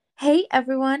Hey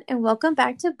everyone, and welcome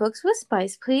back to Books with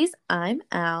Spice, please. I'm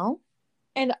Al.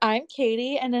 And I'm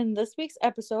Katie, and in this week's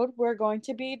episode, we're going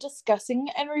to be discussing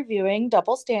and reviewing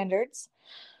Double Standards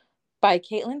by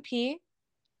Caitlin P.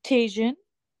 Tajan.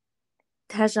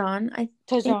 Tajan, I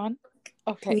think Tajan.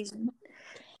 Okay. Tajan.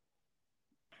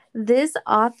 This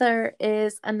author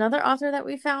is another author that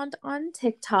we found on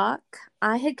TikTok.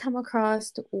 I had come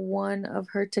across one of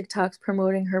her TikToks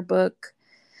promoting her book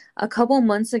a couple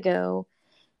months ago,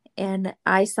 and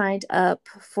I signed up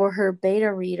for her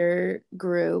beta reader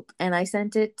group, and I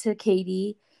sent it to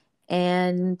Katie,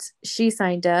 and she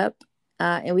signed up,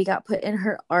 and we got put in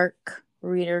her ARC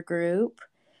reader group.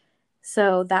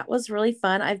 So that was really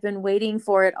fun. I've been waiting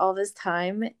for it all this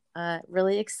time.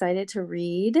 Really excited to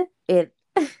read it.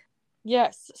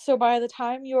 Yes, so by the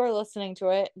time you are listening to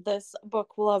it, this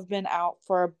book will have been out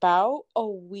for about a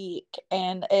week,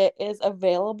 and it is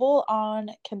available on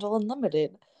Kindle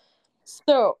Unlimited.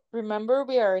 So remember,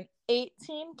 we are an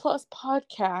 18 plus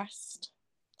podcast.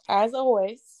 As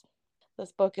always,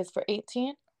 this book is for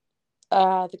 18.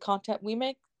 The content we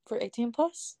make for 18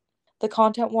 plus. The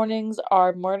content warnings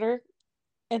are murder.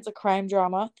 It's a crime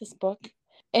drama, this book,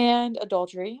 and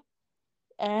adultery,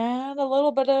 and a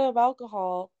little bit of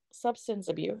alcohol, substance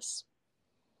abuse.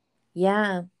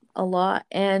 Yeah, a lot.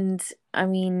 And I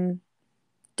mean,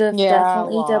 Yeah, a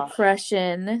definitely lot.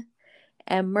 depression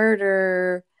and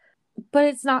murder, but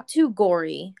it's not too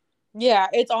gory. Yeah,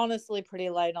 it's honestly pretty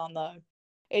light on the.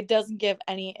 It doesn't give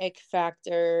any ick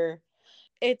factor.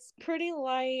 It's pretty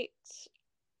light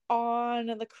on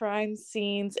the crime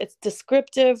scenes. It's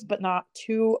descriptive, but not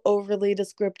too overly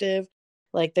descriptive.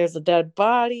 Like there's a dead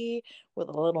body with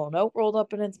a little note rolled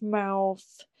up in its mouth,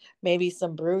 maybe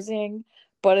some bruising,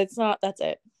 but it's not, that's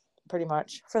it, pretty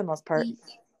much, for the most part.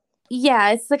 Yeah,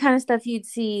 it's the kind of stuff you'd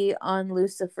see on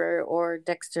Lucifer or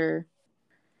Dexter.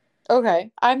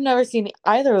 Okay, I've never seen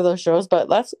either of those shows, but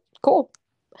that's cool.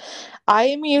 I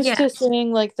am used Yeah. to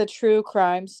seeing like the true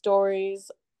crime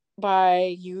stories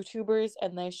by YouTubers,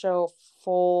 and they show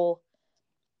full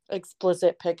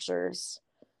explicit pictures.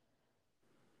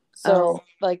 Oh, So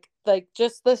like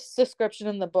just this description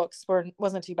in the books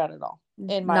wasn't too bad at all,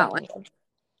 in my not like opinion.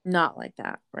 not like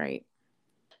that, right?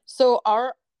 So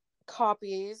our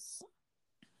copies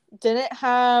didn't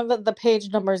have the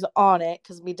page numbers on it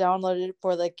because we downloaded it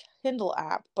for the Kindle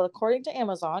app, but according to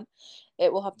Amazon,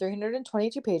 it will have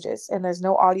 322 pages and there's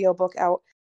no audiobook out.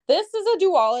 This is a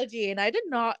duology, and I did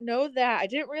not know that. I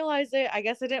didn't realize it. I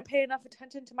guess I didn't pay enough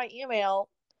attention to my email,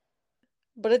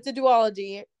 but it's a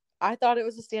duology. I thought it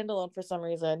was a standalone for some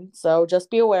reason, so just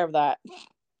be aware of that.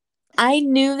 I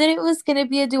knew that it was going to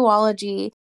be a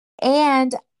duology,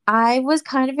 and I was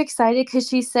kind of excited because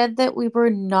she said that we were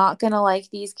not going to like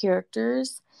these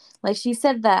characters. Like she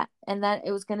said that, and that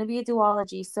it was going to be a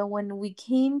duology. So when we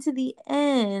came to the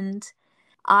end,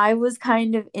 I was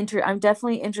kind of I'm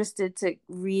definitely interested to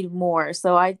read more.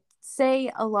 So I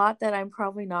say a lot that I'm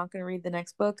probably not going to read the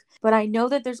next book, but I know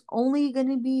that there's only going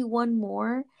to be one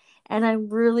more, and I'm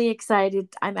really excited.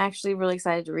 I'm actually really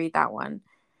excited to read that one.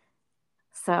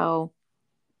 So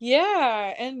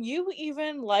Yeah, and you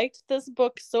even liked this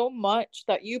book so much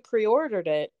that you pre-ordered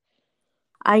it,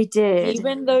 I did.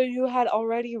 even though you had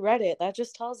already read it. That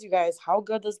just tells you guys how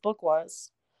good this book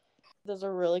was. There's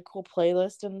a really cool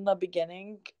playlist in the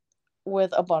beginning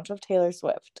with a bunch of Taylor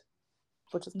Swift,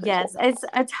 which is pretty Yes, cool. it's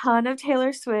a ton of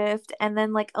Taylor Swift and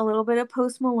then like a little bit of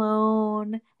Post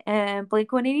Malone and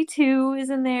Blink 182 is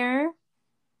in there.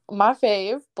 My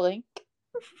fave, Blink.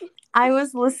 I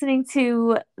was listening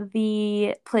to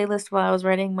the playlist while I was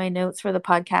writing my notes for the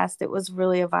podcast. It was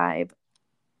really a vibe.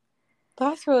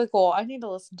 That's really cool. I need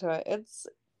to listen to it. It's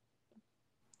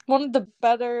one of the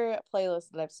better playlists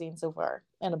that I've seen so far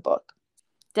in a book.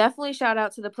 Definitely shout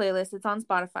out to the playlist. It's on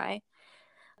Spotify.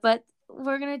 But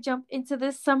we're going to jump into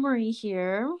this summary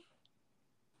here.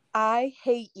 I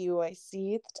hate you, I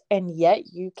seethed, and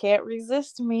yet you can't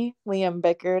resist me, Liam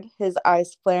bickered, his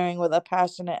eyes flaring with a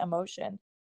passionate emotion.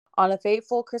 On a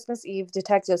fateful Christmas Eve,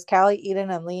 detectives Callie Eden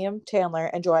and Liam Chandler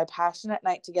enjoy a passionate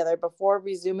night together before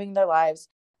resuming their lives,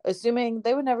 assuming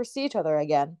they would never see each other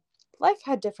again. Life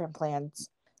had different plans.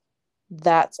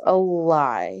 That's a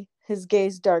lie. His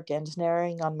gaze darkened,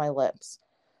 narrowing on my lips.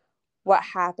 What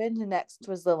happened next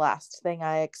was the last thing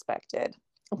I expected.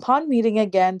 Upon meeting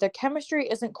again, their chemistry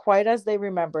isn't quite as they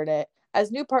remembered it.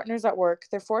 As new partners at work,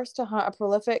 they're forced to hunt a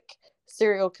prolific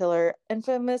serial killer,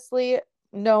 infamously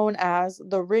known as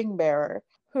the Ring Bearer,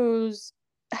 who's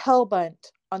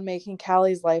hellbent on making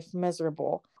Callie's life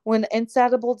miserable. When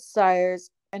insatiable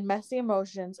desires and messy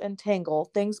emotions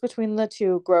entangle, things between the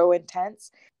two grow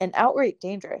intense and outright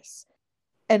dangerous.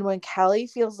 And when Callie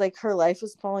feels like her life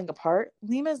is falling apart,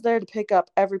 Liam is there to pick up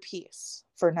every piece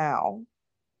for now.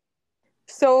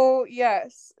 So,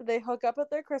 yes, they hook up at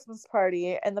their Christmas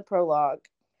party in the prologue.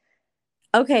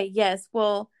 Okay, yes.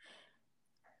 Well,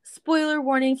 spoiler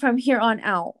warning from here on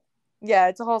out. Yeah,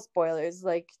 it's all spoilers.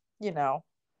 Like, the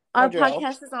Our drill.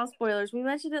 podcast is all spoilers. We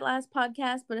mentioned it last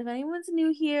podcast, but if anyone's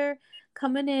new here,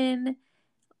 coming in,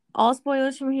 all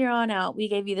spoilers from here on out. We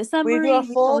gave you the We do a summary.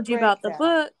 We full told you about the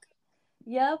breakdown. book.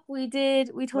 Yep, we did.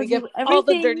 We We told give you all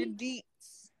the dirty everything.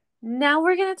 deets. Now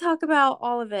we're going to talk about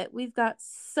all of it. We've got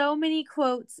so many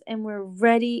quotes and we're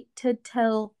ready to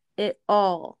tell it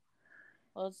all.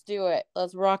 Let's do it.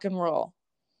 Let's rock and roll.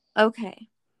 Okay.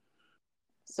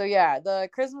 So, yeah, the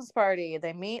Christmas party,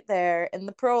 they meet there in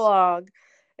the prologue.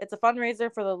 It's a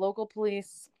fundraiser for the local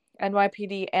police,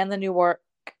 NYPD, and the Newark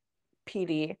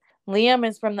PD. Liam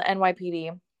is from the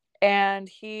NYPD, and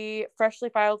he freshly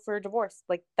filed for divorce,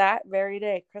 like that very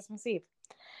day, Christmas Eve.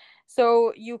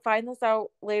 So you find this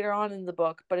out later on in the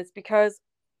book, but it's because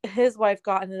his wife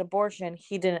got an abortion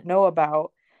he didn't know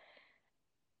about.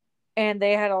 And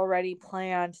they had already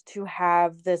planned to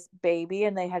have this baby,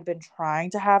 and they had been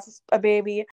trying to have a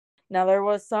baby. Now, there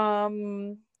was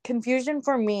some confusion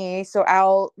for me, so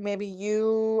Al, maybe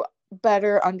you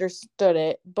better understood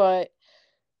it, but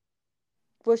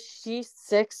was she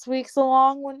 6 weeks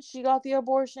along when she got the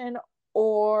abortion,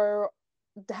 or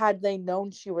had they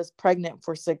known she was pregnant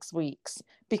for 6 weeks?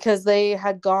 Because they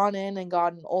had gone in and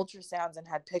gotten ultrasounds and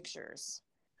had pictures.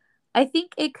 I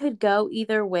think it could go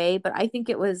either way, but I think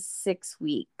it was 6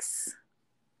 weeks.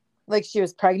 Like she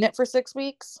was pregnant for 6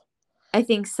 weeks? I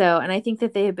think so. And I think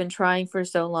that they had been trying for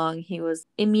so long. He was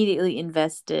immediately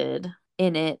invested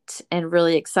in it and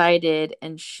really excited.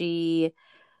 And she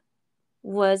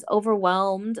was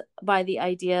overwhelmed by the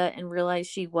idea and realized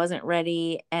she wasn't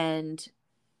ready and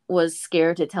was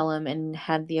scared to tell him and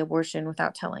had the abortion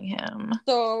without telling him.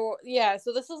 So, yeah,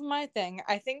 so this is my thing.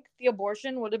 I think the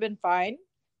abortion would have been fine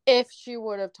if she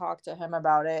would have talked to him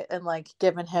about it and like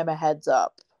given him a heads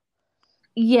up.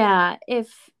 Yeah,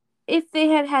 if they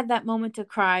had had that moment to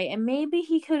cry, and maybe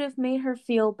he could have made her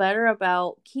feel better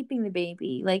about keeping the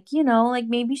baby. Like, like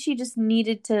maybe she just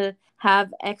needed to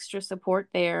have extra support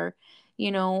there,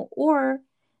 or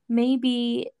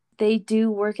maybe they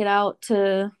do work it out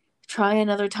to try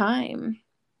another time.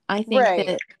 I think Right.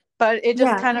 that, But it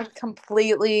just yeah. kind of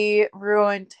completely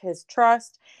ruined his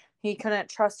trust. He couldn't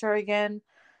trust her again.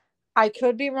 I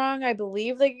could be wrong. I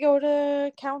believe they go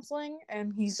to counseling,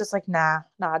 and he's just like, nah,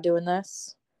 not doing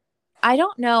this. I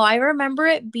don't know. I remember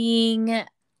it being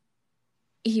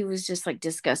he was just like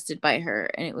disgusted by her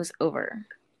and it was over.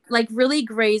 Like really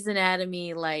Grey's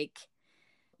Anatomy, like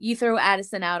you throw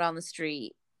Addison out on the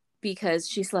street because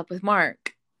she slept with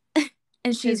Mark.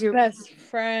 And she's His your best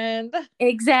friend.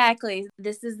 Exactly.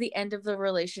 This is the end of the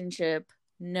relationship.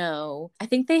 No. I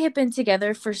think they had been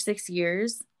together for 6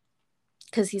 years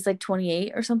because he's like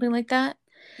 28 or something like that.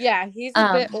 Yeah, he's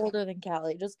a bit older than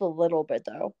Callie, just a little bit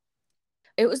though.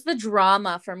 It was the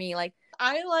drama for me. Like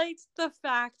I liked the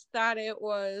fact that it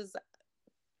was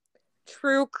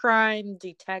true crime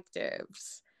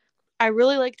detectives. I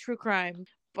really like true crime,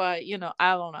 but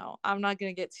I don't know. I'm not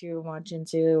gonna get too much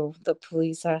into the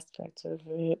police aspect of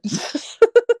it.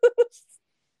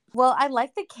 well, I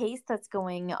like the case that's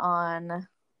going on.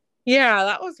 Yeah,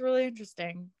 that was really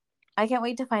interesting. I can't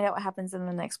wait to find out what happens in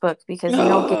the next book because you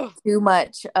don't get too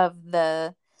much of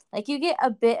you get a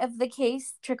bit of the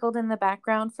case trickled in the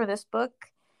background for this book.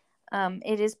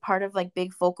 It is part of like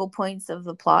big focal points of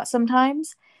the plot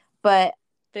sometimes, but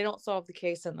they don't solve the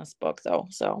case in this book though,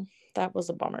 so that was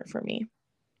a bummer for me.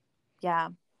 Yeah.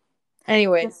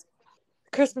 Anyways,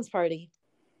 Christmas party.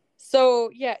 So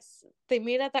yes, they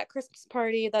meet at that Christmas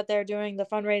party that they're doing, the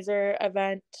fundraiser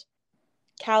event.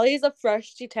 Callie is a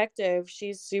fresh detective.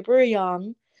 She's super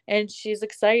young and she's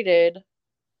excited.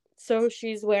 So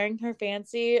she's wearing her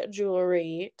fancy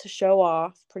jewelry to show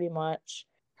off, pretty much.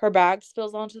 Her bag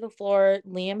spills onto the floor.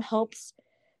 Liam helps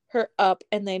her up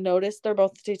and they notice they're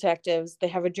both detectives. They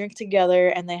have a drink together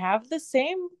and they have the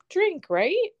same drink,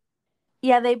 right?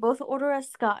 Yeah, they both order a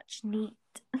scotch. Neat.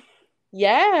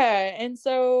 Yeah, and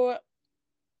so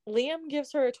Liam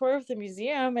gives her a tour of the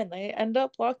museum and they end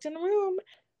up locked in a room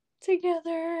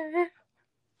together.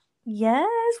 Yes.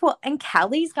 Well, and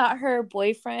Callie's got her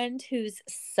boyfriend who's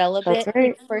celibate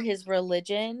for his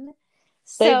religion.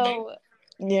 So,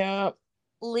 yeah.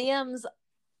 Liam's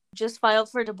just filed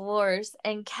for divorce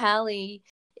and Callie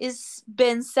is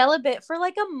been celibate for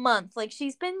like a month. Like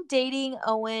she's been dating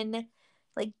Owen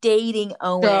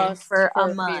just for a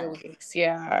few month. weeks.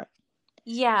 Yeah.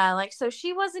 Yeah, like, so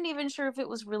she wasn't even sure if it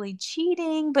was really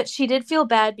cheating, but she did feel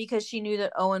bad because she knew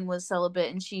that Owen was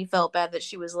celibate, and she felt bad that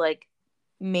she was like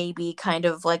maybe kind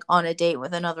of like on a date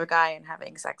with another guy and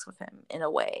having sex with him in a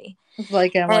way.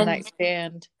 Like a one And night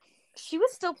stand. she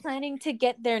was still planning to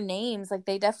get their names. Like,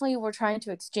 they definitely were trying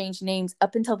to exchange names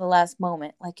up until the last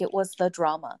moment. Like, it was the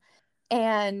drama.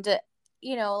 And,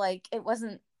 like, it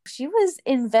wasn't, she was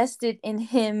invested in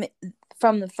him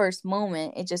from the first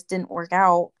moment. It just didn't work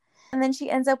out. And then she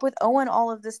ends up with Owen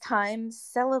all of this time,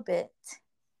 celibate.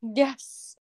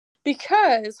 Yes.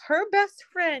 Because her best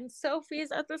friend Sophie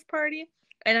is at this party,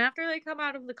 and after they come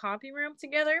out of the copy room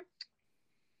together,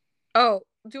 oh,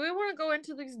 do we want to go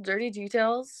into these dirty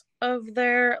details of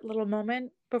their little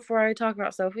moment before I talk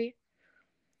about Sophie?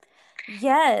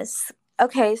 Yes.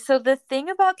 Okay, so the thing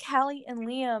about Callie and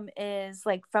Liam is,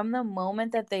 like, from the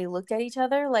moment that they looked at each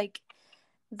other, like,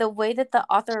 the way that the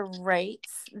author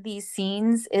writes these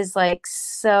scenes is like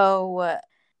so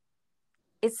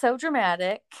it's so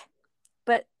dramatic,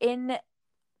 but in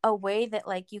a way that,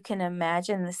 like, you can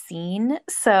imagine the scene.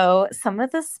 So some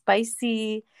of the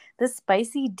spicy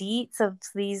deets of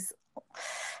these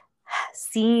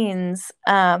scenes,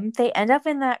 they end up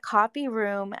in that copy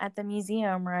room at the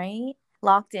museum, right?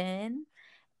 Locked in.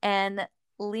 And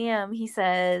Liam, he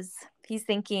says, he's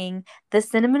thinking, the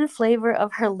cinnamon flavor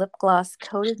of her lip gloss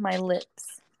coated my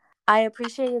lips. I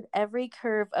appreciated every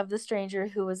curve of the stranger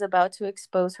who was about to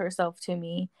expose herself to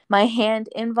me. My hand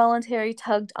involuntarily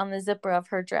tugged on the zipper of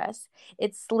her dress.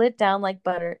 It slid down like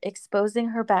butter, exposing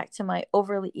her back to my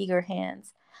overly eager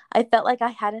hands. I felt like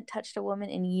I hadn't touched a woman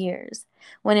in years,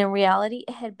 when in reality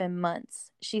it had been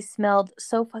months. She smelled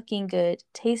so fucking good,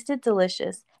 tasted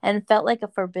delicious, and felt like a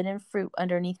forbidden fruit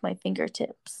underneath my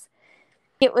fingertips.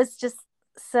 It was just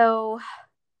so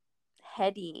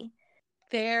heady.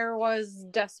 There was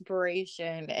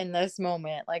desperation in this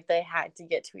moment. Like they had to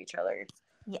get to each other.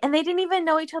 Yeah, and they didn't even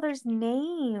know each other's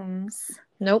names.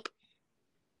 Nope.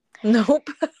 Nope.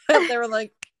 They were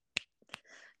like,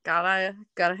 gotta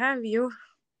have you.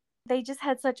 They just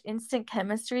had such instant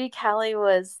chemistry. Callie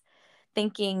was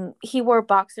thinking he wore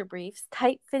boxer briefs,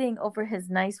 tight fitting over his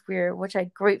nice rear, which I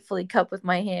gratefully cupped with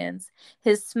my hands.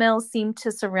 His smell seemed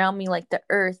to surround me like the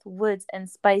earth, woods, and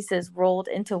spices rolled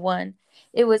into one.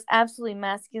 It was absolutely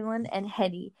masculine and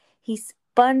heady. He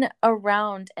spun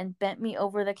around and bent me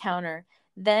over the counter,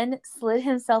 then slid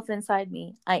himself inside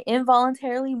me. I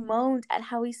involuntarily moaned at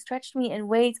how he stretched me in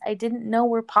ways I didn't know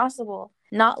were possible.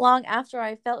 Not long after,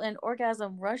 I felt an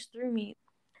orgasm rush through me,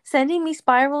 sending me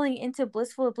spiraling into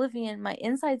blissful oblivion. My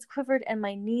insides quivered and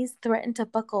my knees threatened to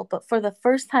buckle, but for the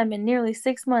first time in nearly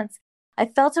 6 months, I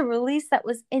felt a release that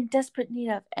was in desperate need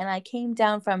of, and I came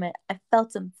down from it. I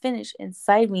felt him finish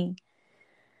inside me.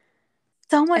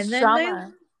 So And much then they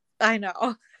drama. I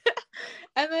know.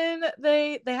 And then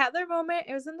they had their moment.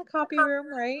 It was in the copy room,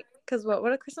 right? Because what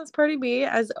would a Christmas party be,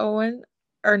 as Owen,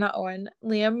 or not Owen,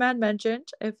 Liam had mentioned,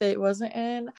 if it wasn't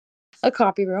in a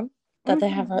copy room that they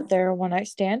have Mm-hmm. their one night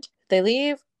stand. They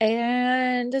leave,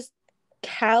 and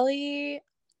Callie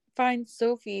finds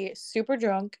Sophie super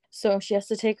drunk, so she has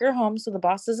to take her home so the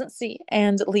boss doesn't see.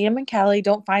 And Liam and Callie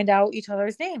don't find out each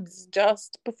other's names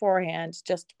just beforehand,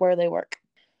 just where they work.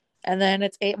 And then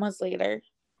it's 8 months later.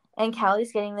 And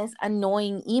Callie's getting this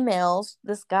annoying emails,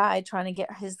 this guy trying to get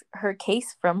her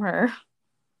case from her.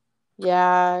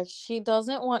 Yeah, she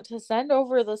doesn't want to send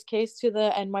over this case to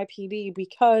the NYPD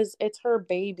because it's her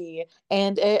baby,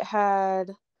 and uh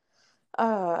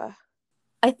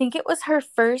I think it was her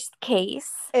first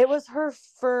case. it was her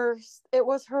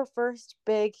first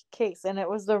big case, and it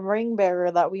was the ring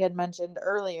bearer that we had mentioned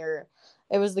earlier.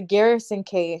 It was the Garrison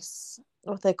case,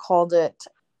 what they called it.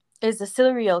 Is a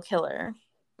serial killer.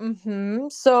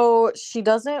 So she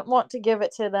doesn't want to give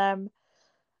it to them,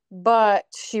 but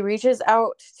she reaches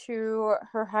out to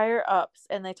her higher ups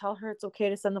and they tell her it's okay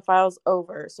to send the files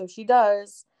over. So she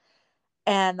does.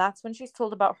 And that's when she's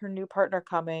told about her new partner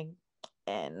coming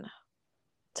in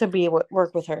to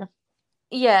work with her.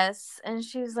 Yes, and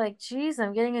she's like, geez,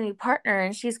 I'm getting a new partner,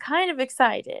 and she's kind of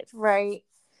excited, right?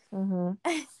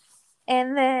 Mm-hmm.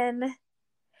 And then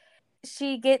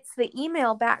she gets the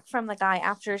email back from the guy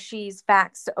after she's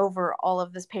faxed over all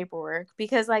of this paperwork,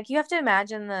 because, like, you have to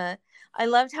imagine I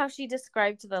loved how she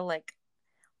described the, like,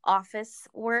 office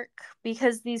work,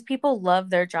 because these people love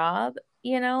their job.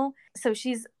 So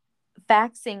she's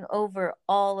faxing over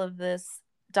all of this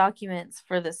documents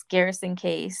for this Garrison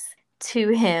case to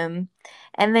him,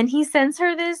 and then he sends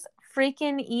her this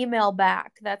freaking email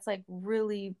back that's, like,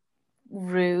 really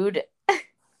rude.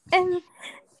 And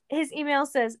his email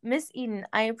says, Miss Eden,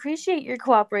 I appreciate your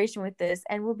cooperation with this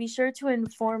and will be sure to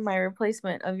inform my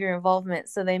replacement of your involvement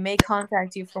so they may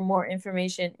contact you for more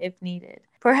information if needed.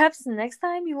 Perhaps next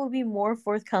time you will be more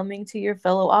forthcoming to your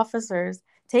fellow officers.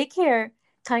 Take care.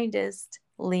 Kindest,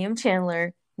 Liam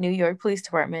Chandler, New York Police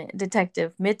Department,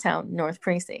 Detective, Midtown, North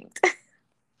Precinct.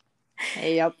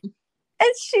 Yep.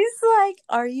 And she's like,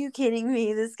 are you kidding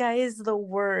me? This guy is the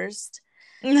worst.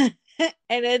 And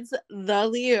it's the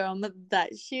Liam that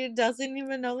she doesn't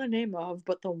even know the name of,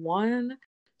 but the one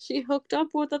she hooked up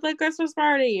with at the Christmas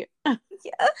party.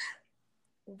 Yeah.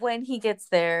 When he gets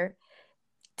there,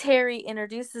 Terry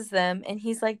introduces them and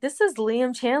he's like, this is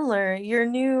Liam Chandler, your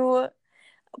new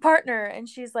partner. And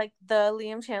she's like, the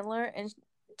Liam Chandler. And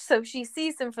so she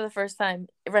sees him for the first time,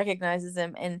 recognizes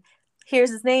him, and hears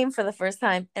his name for the first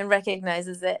time and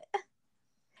recognizes it.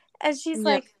 And she's Yep.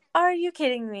 like, are you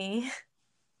kidding me?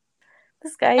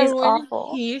 This guy is And when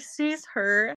awful. he sees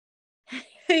her,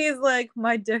 he's like,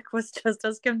 my dick was just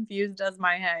as confused as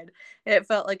my head. It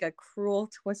felt like a cruel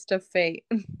twist of fate.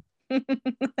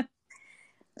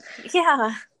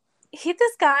 Yeah.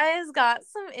 This guy's got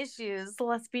some issues,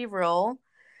 let's be real.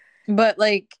 But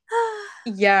like,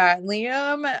 yeah,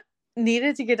 Liam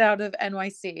needed to get out of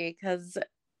NYC because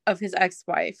of his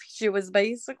ex-wife. She was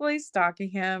basically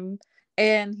stalking him,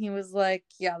 and he was like,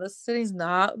 yeah, this city's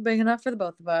not big enough for the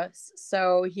both of us.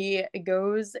 So he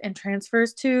goes and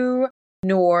transfers to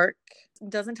Newark,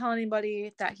 doesn't tell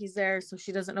anybody that he's there, so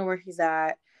she doesn't know where he's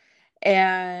at.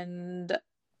 And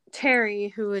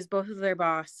Terry, who is both of their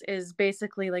boss, is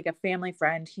basically like a family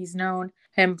friend. He's known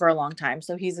him for a long time,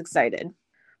 so he's excited.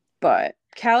 But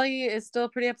Callie is still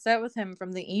pretty upset with him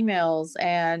from the emails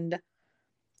and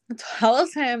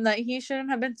tells him that he shouldn't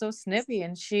have been so snippy.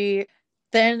 And she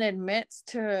then admits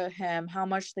to him how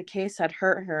much the case had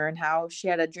hurt her and how she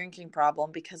had a drinking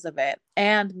problem because of it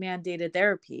and mandated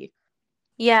therapy.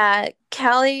 Yeah,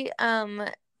 Callie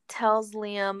tells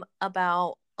Liam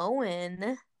about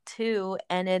Owen too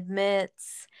and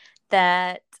admits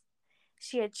that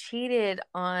she had cheated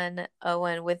on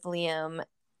Owen with Liam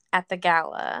at the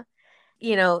gala.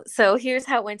 So here's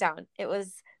how it went down. It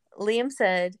was Liam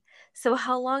said, so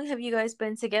how long have you guys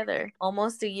been together?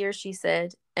 Almost a year, she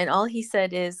said. And all he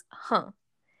said is, huh.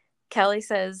 Kelly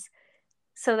says,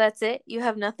 so that's it? You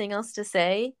have nothing else to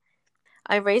say?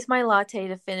 I raised my latte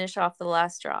to finish off the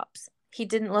last drops. He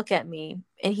didn't look at me,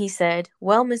 and he said,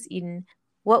 well, Miss Eden,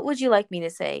 what would you like me to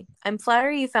say? I'm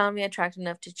flattered you found me attractive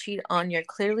enough to cheat on your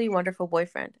clearly wonderful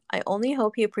boyfriend. I only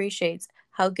hope he appreciates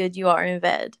how good you are in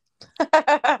bed.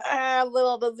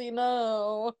 Little does he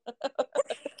know.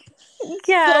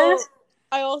 Yeah. So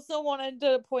I also wanted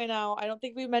to point out, I don't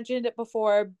think we mentioned it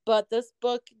before, but this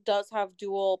book does have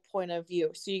dual point of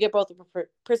view. So you get both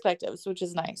perspectives, which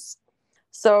is nice.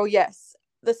 So yes,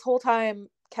 this whole time,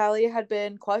 Callie had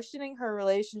been questioning her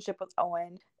relationship with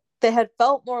Owen. They had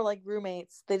felt more like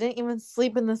roommates. They didn't even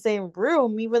sleep in the same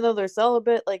room, even though they're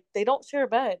celibate. Like, they don't share a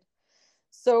bed.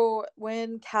 So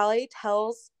when Callie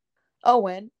tells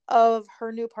Owen of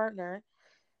her new partner,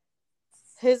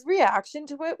 his reaction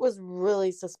to it was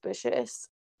really suspicious.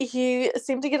 He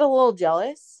seemed to get a little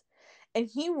jealous, and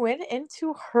he went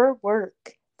into her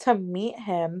work to meet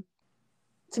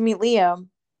Liam,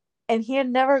 and he had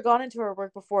never gone into her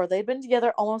work before. They'd been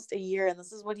together almost a year, and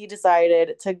this is when he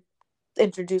decided to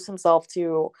introduce himself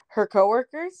to her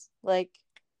coworkers. Like,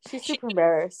 she's super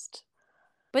embarrassed.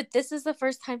 But this is the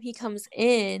first time he comes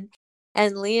in,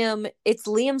 and it's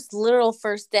Liam's literal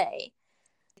first day.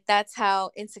 That's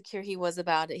how insecure he was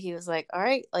about it. He was like, all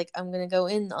right, like, I'm going to go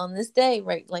in on this day,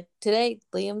 right? Like, today,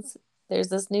 there's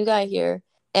this new guy here.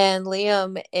 And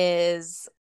Liam is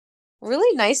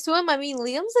really nice to him. I mean,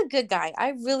 Liam's a good guy. I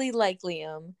really like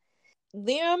Liam.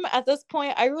 Liam, at this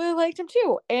point, I really liked him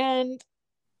too. And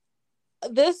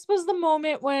this was the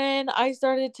moment when I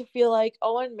started to feel like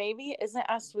Owen maybe isn't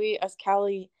as sweet as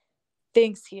Callie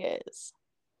thinks he is.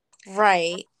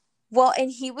 Right. Well,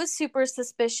 and he was super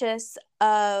suspicious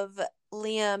of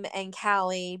Liam and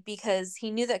Callie because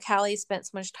he knew that Callie spent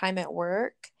so much time at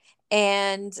work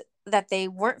and that they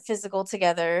weren't physical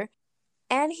together.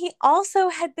 And he also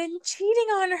had been cheating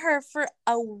on her for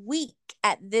a week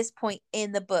at this point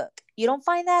in the book. You don't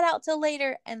find that out till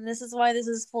later, and this is why this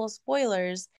is full of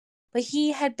spoilers. But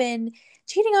he had been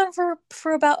cheating on her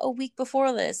for about a week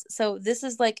before this. So this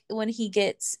is like when he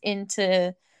gets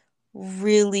into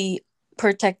really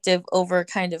protective over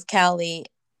kind of Callie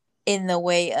in the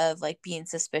way of like being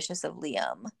suspicious of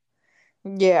Liam.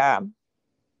 Yeah.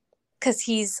 Because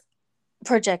he's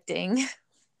projecting.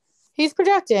 He's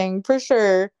projecting for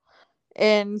sure.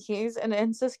 And he's an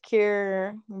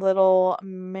insecure little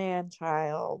man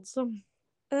child.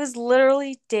 It was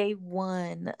literally day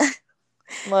one.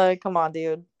 Like, come on,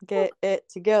 dude. Get it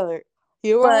together.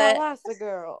 You were But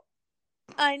Elastigirl.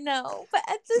 I know. But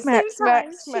at the Smack, same smack,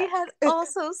 time, she smack. had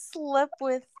also slept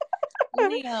with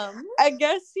Liam. I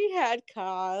guess he had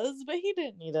cause, but he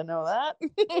didn't need to know that.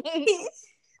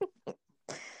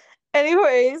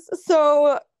 Anyways,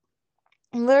 so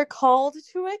they're called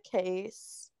to a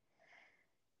case.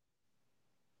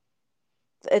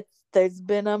 There's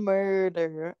been a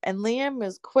murder, and Liam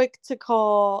is quick to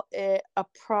call it a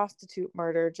prostitute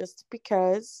murder just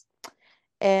because.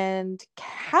 And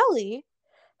Callie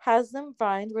has them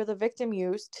find where the victim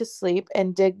used to sleep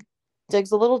and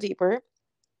digs a little deeper.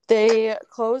 They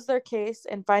close their case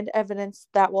and find evidence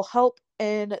that will help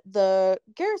in the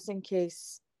Garrison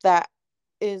case that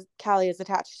is Callie is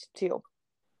attached to.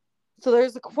 So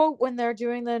there's a quote when they're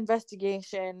doing the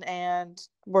investigation and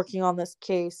working on this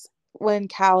case when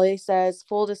Callie says,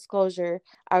 "Full disclosure,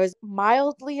 I was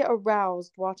mildly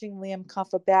aroused watching Liam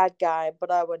cuff a bad guy,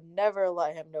 but I would never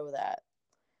let him know that."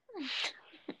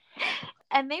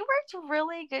 And they worked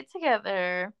really good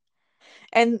together.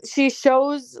 And she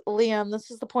shows Liam, this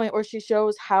is the point where she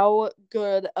shows how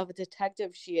good of a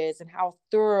detective she is and how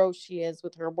thorough she is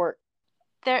with her work.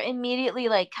 They're immediately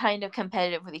like kind of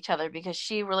competitive with each other because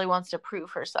she really wants to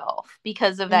prove herself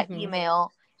because of that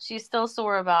email. She's still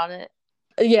sore about it.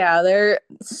 Yeah, they're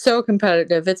so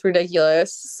competitive. It's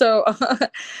ridiculous. So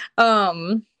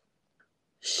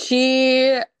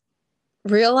she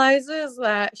realizes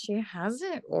that she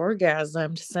hasn't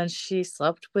orgasmed since she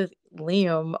slept with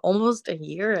Liam almost a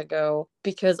year ago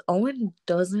because Owen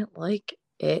doesn't like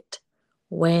it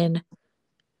when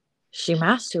she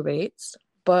masturbates,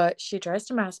 but she tries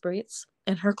to masturbate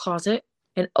in her closet,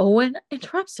 and Owen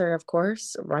interrupts her, of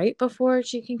course, right before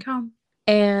she can come.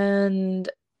 And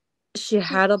she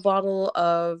had a bottle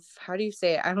of, how do you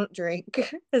say it? I don't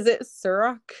drink. Is it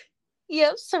Ciroc?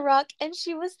 Yep, Ciroc. And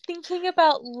she was thinking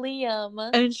about Liam.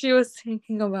 And she was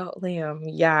thinking about Liam.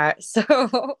 Yeah.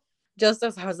 So just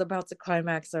as I was about to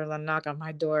climax, there was a knock on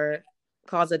my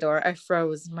closet door. I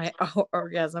froze. My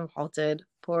orgasm halted.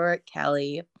 Poor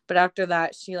Kelly. But after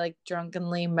that, she like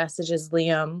drunkenly messages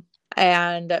Liam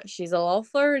and she's a little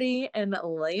flirty and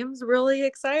Liam's really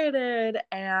excited.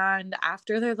 And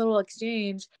after their little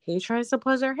exchange, he tries to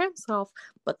pleasure himself,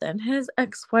 but then his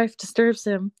ex-wife disturbs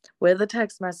him with a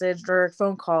text message or a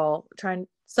phone call, trying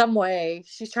some way.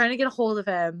 She's trying to get a hold of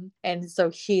him, and so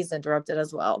he's interrupted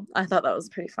as well. I thought that was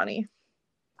pretty funny.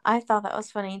 I thought that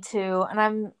was funny too.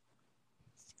 And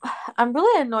I'm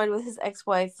really annoyed with his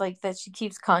ex-wife, like that she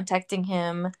keeps contacting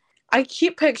him. I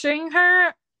keep picturing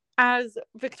her as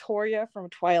Victoria from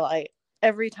Twilight.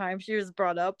 Every time she was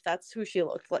brought up, that's who she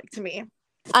looked like to me.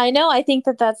 I know, I think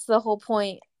that that's the whole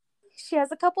point. She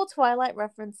has a couple Twilight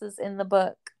references in the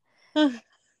book.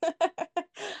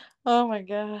 Oh my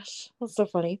gosh. That's so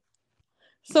funny.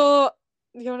 So,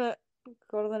 you want to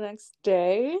go to the next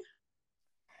day?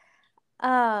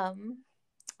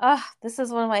 This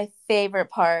is one of my favorite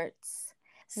parts.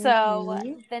 So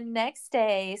the next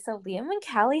day, so Liam and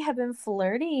Callie had been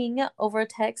flirting over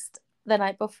text the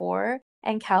night before,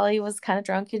 and Callie was kind of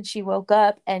drunk and she woke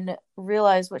up and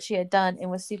realized what she had done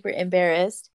and was super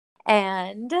embarrassed.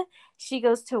 And she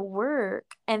goes to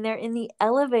work and they're in the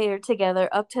elevator together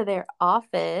up to their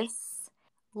office.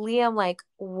 Liam like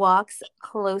walks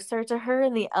closer to her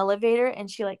in the elevator and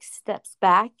she like steps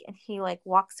back and he like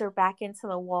walks her back into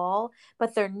the wall,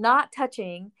 but they're not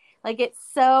touching. Like it's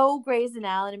so Grey's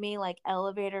Anatomy, like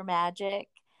elevator magic.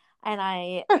 And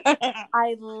I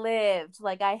lived.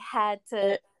 Like I have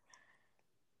to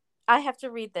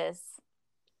read this.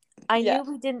 I knew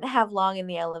we didn't have long in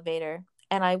the elevator,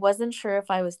 and I wasn't sure if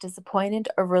I was disappointed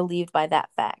or relieved by that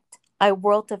fact. I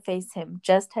whirled to face him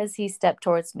just as he stepped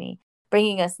towards me,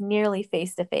 bringing us nearly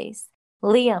face to face.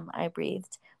 "Liam," I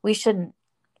breathed. "We shouldn't."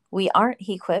 "We aren't,"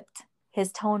 he quipped,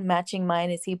 his tone matching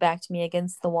mine as he backed me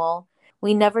against the wall.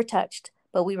 We never touched,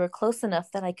 but we were close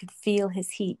enough that I could feel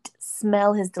his heat,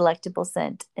 smell his delectable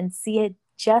scent, and see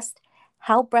just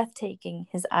how breathtaking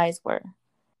his eyes were.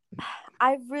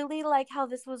 I really like how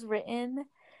this was written.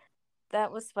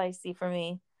 That was spicy for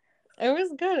me. It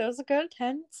was good. It was a good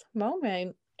tense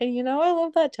moment. And I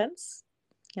love that tense,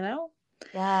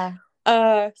 Yeah.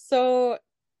 So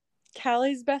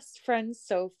Callie's best friend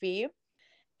Sophie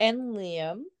and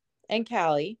Liam and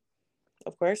Callie,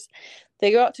 of course,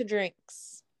 they go out to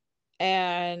drinks.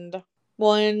 And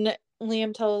when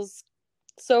Liam tells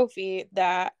Sophie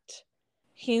that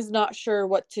he's not sure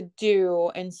what to do,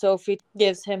 and Sophie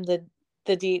gives him the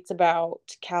deets about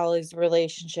Callie's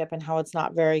relationship and how it's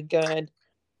not very good.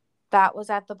 That was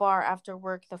at the bar after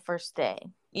work the first day.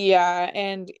 Yeah,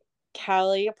 and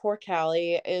Callie, poor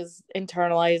Callie, is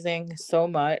internalizing so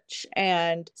much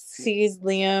and sees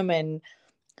Liam and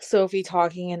Sophie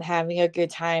talking and having a good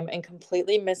time and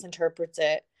completely misinterprets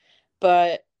it.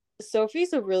 But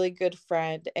Sophie's a really good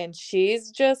friend and she's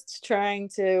just trying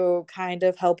to kind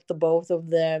of help the both of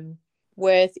them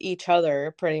with each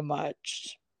other pretty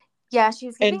much. Yeah,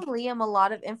 she's giving And Liam a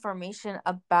lot of information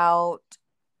about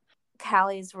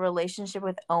Callie's relationship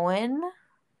with Owen.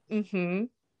 mm-hmm. That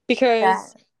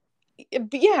Because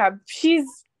yeah,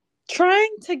 she's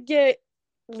trying to get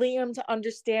Liam to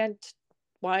understand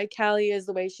why Callie is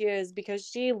the way she is because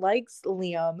she likes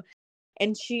Liam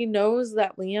and she knows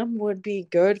that Liam would be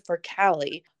good for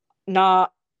Callie,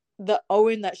 not the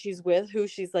Owen that she's with, who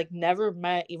she's like never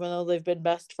met, even though they've been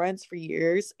best friends for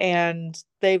years and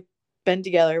they've been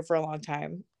together for a long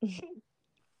time.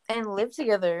 and live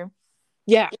together.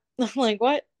 Yeah. I'm like,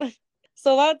 what?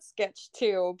 So that's sketch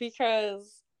too,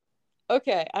 because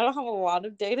okay, I don't have a lot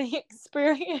of dating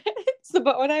experience,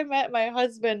 but when I met my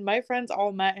husband, my friends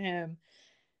all met him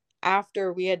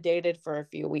after we had dated for a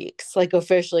few weeks, like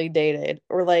officially dated,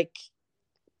 or like,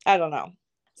 I don't know.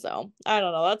 So, I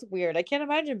don't know. That's weird. I can't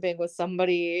imagine being with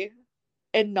somebody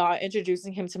and not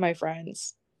introducing him to my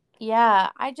friends. Yeah,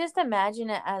 I just imagine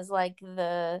it as like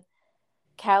the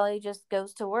Callie just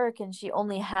goes to work and she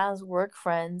only has work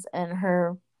friends and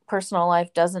her personal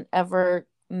life doesn't ever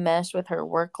mesh with her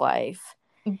work life.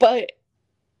 But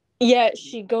yet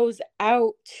she goes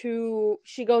out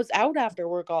after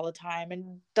work all the time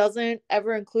and doesn't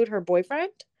ever include her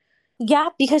boyfriend. Yeah,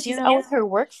 because You she's out know? with her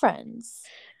work friends.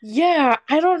 Yeah,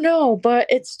 I don't know, but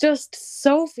it's just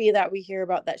Sophie that we hear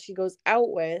about that she goes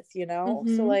out with, you know?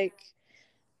 So, Mm-hmm. like,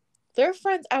 they're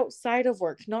friends outside of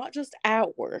work, not just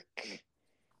at work.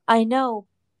 I know,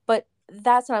 but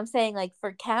that's what I'm saying. Like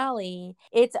for Callie,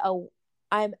 it's a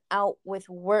I'm out with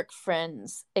work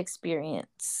friends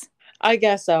experience. I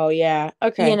guess so, yeah. You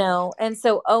Okay. know, and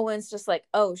so Owen's just like,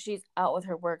 oh, she's out with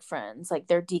her work friends. Like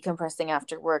they're decompressing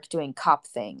after work doing cop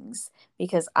things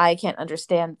because I can't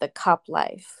understand the cop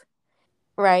life.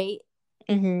 Right?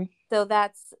 Mm-hmm. So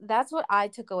that's what I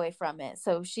took away from it.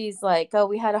 So she's like, "Oh,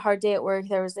 we had a hard day at work.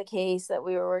 There was a case that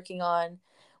we were working on.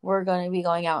 We're going to be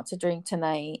going out to drink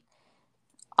tonight.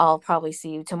 I'll probably see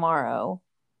you tomorrow."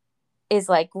 Is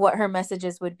like what her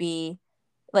messages would be.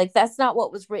 Like that's not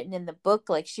what was written in the book.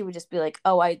 Like she would just be like,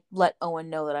 "Oh, I let Owen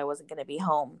know that I wasn't going to be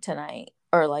home tonight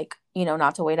or like,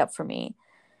 not to wait up for me."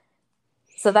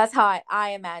 So that's how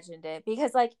I imagined it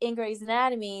because like in Grey's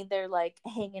Anatomy, they're like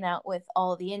hanging out with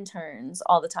all the interns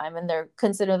all the time and they're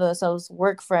consider themselves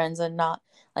work friends and not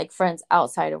like friends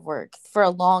outside of work for a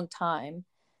long time.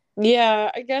 Yeah,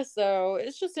 I guess so.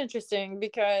 It's just interesting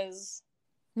because,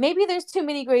 Maybe there's too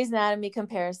many Grey's Anatomy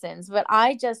comparisons, but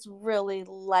I just really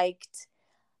liked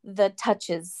the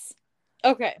touches.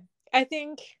 okay, I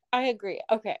think I agree.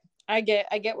 Okay, I get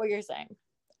what you're saying.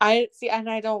 I see, and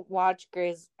I don't watch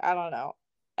Grey's, I don't know.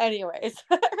 Anyways,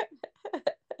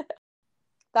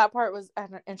 that part was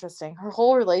interesting. Her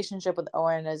whole relationship with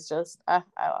Owen is just, I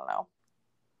don't know.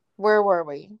 Where were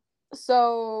we?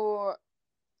 So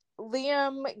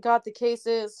Liam got the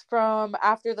cases from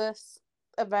after this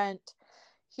event.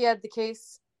 He had the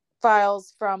case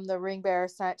files from the ring bearer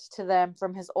sent to them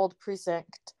from his old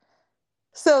precinct.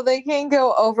 So they can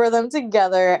go over them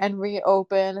together and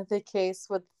reopen the case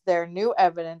with their new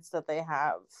evidence that they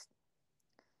have.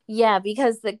 Yeah,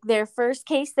 because their first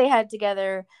case they had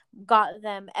together got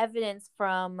them evidence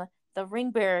from the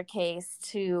ring bearer case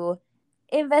to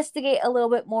investigate a little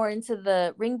bit more into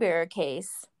the ring bearer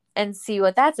case and see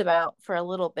what that's about for a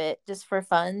little bit, just for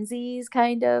funsies,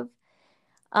 kind of.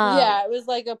 Yeah, it was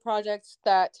like a project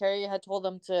that Terry had told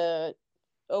them to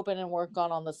open and work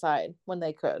on the side when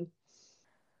they could.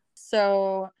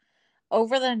 So,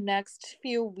 over the next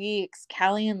few weeks,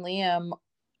 Callie and Liam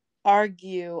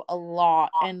argue a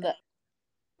lot and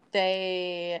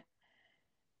they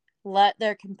let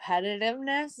their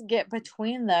competitiveness get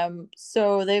between them.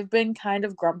 So they've been kind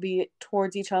of grumpy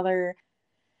towards each other.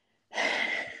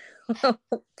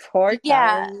 Poor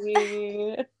Yeah,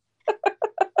 Callie.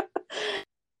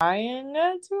 Trying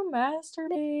to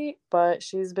masturbate, but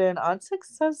she's been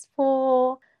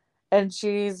unsuccessful and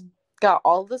she's got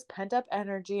all this pent up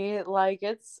energy. Like,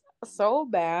 it's so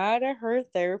bad. Her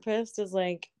therapist is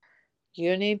like,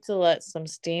 you need to let some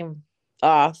steam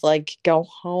off. Like, go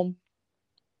home,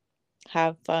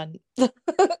 have fun.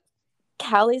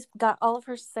 Callie's got all of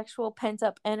her sexual pent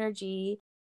up energy,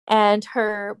 and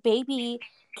her baby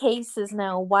case is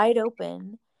now wide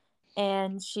open,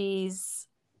 and she's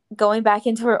going back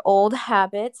into her old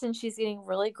habits, and she's getting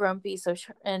really grumpy.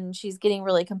 And she's getting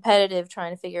really competitive,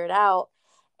 trying to figure it out.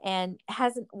 and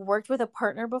hasn't worked with a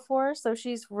partner before, so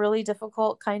she's really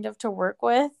difficult kind of to work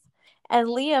with. And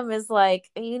Liam is like,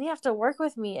 you have to work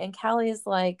with me. And Callie is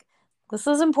like, this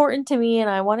is important to me and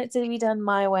I want it to be done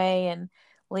my way. And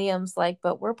Liam's like,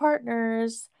 but we're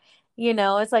partners.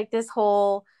 It's like this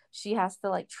whole, she has to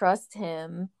like trust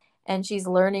him and she's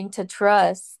learning to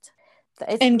trust.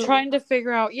 It's And really, trying to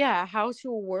figure out, yeah, how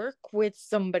to work with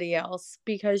somebody else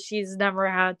because she's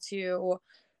never had to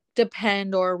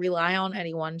depend or rely on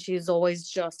anyone. She's always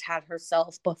just had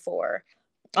herself before.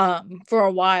 For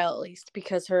a while at least,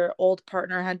 because her old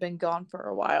partner had been gone for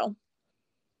a while.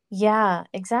 yeah,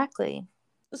 exactly.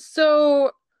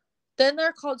 So then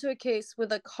they're called to a case where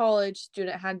a college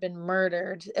student had been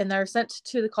murdered, and they're sent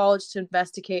to the college to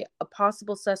investigate. A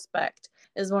possible suspect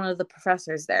is one of the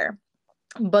professors there,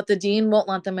 but the dean won't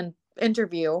let them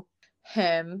interview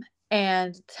him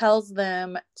and tells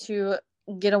them to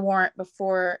get a warrant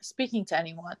before speaking to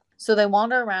anyone. So they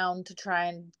wander around to try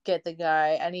and get the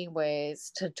guy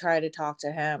anyways to try to talk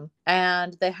to him.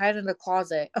 And they hide in a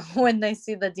closet when they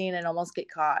see the dean and almost get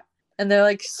caught. And they're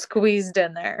like squeezed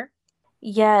in there.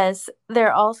 Yes,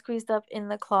 they're all squeezed up in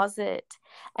the closet.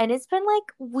 And it's been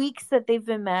like weeks that they've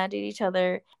been mad at each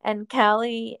other. And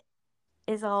Callie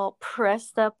is all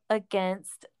pressed up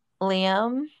against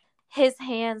Liam. His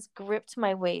hands gripped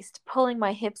my waist, pulling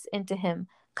my hips into him,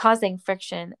 causing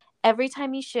friction. Every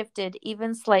time he shifted,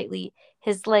 even slightly,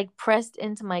 his leg pressed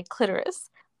into my clitoris.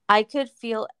 I could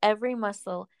feel every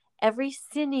muscle, every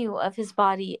sinew of his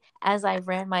body as I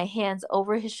ran my hands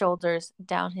over his shoulders,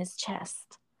 down his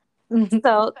chest.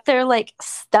 So they're like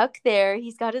stuck there.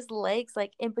 He's got his legs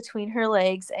like in between her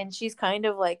legs, and she's kind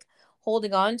of like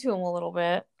holding on to him a little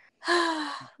bit.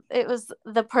 It was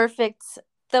the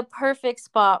perfect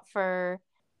spot for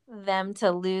them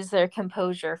to lose their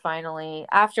composure finally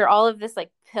after all of this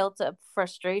like built up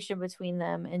frustration between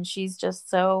them, and she's just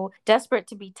so desperate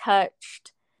to be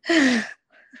touched. And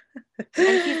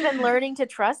she's been learning to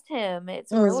trust him.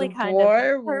 It's This really kind of the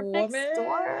poor perfect woman.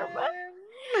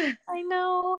 storm. I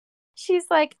know. She's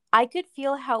like, I could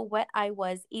feel how wet I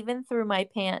was even through my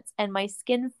pants, and my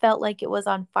skin felt like it was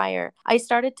on fire. I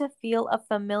started to feel a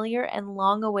familiar and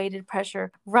long awaited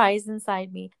pressure rise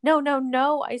inside me. No, no,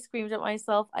 no, I screamed at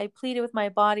myself. I pleaded with my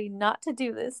body not to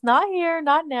do this. Not here,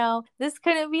 not now. This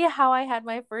couldn't be how I had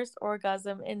my first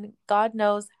orgasm in God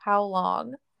knows how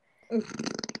long.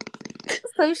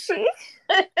 So she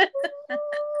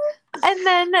and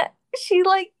then she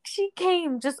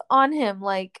came just on him,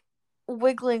 like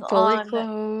wiggling Fully on.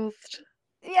 clothed.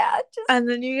 Yeah, just And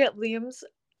then you get Liam's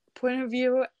point of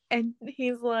view, and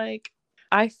he's like,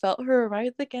 I felt her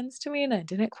writhe against me, and I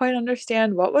didn't quite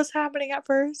understand what was happening at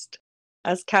first.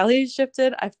 As Callie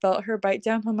shifted, I felt her bite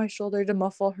down on my shoulder to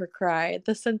muffle her cry.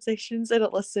 The sensations it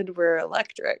elicited were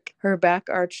electric. Her back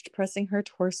arched, pressing her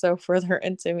torso further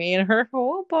into me, and her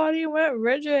whole body went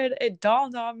rigid. It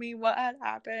dawned on me what had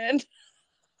happened.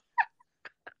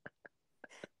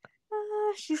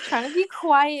 she's trying to be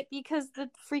quiet because the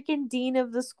freaking dean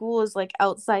of the school is like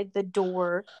outside the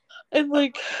door. And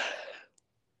like,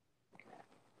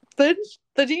 then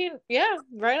the dean, yeah,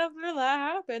 right after that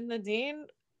happened, the dean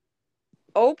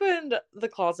opened the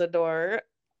closet door.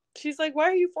 She's like, why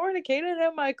are you fornicating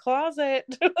in my closet?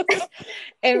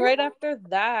 And right after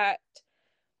that,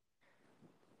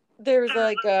 there's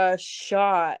like a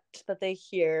shot that they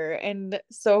hear. And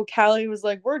so Callie was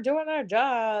like, we're doing our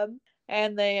job.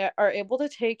 And they are able to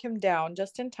take him down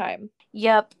just in time.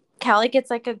 Yep. Callie gets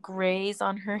like a graze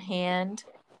on her hand,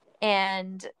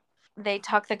 and they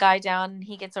tuck the guy down and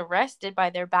he gets arrested by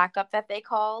their backup that they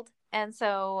called. And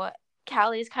so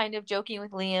Callie's kind of joking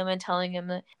with Liam and telling him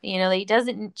that,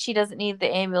 that she doesn't need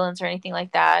the ambulance or anything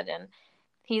like that. And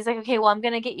he's like, okay, well, I'm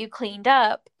going to get you cleaned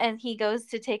up. And he goes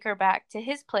to take her back to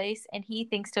his place, and he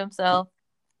thinks to himself,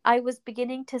 I was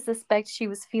beginning to suspect she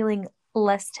was feeling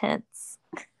less tense.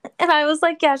 And I was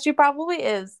like, yeah, she probably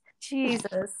is.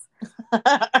 Jesus.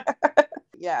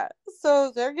 Yeah.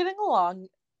 So they're getting along,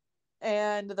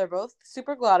 and they're both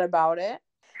super glad about it.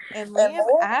 And Liam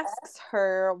asks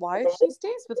her why she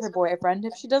stays with her boyfriend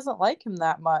if she doesn't like him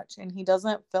that much and he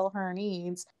doesn't fill her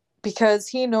needs, because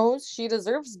he knows she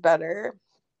deserves better.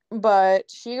 But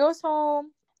she goes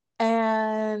home,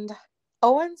 and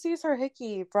Owen sees her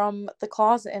hickey from the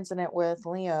closet incident with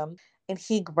Liam, and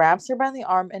he grabs her by the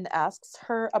arm and asks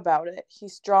her about it.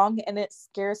 He's strong, and it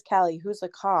scares Callie, who's a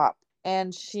cop,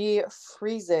 and she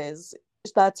freezes.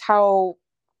 That's how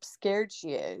scared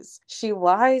she is. She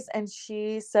lies, and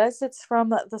she says it's from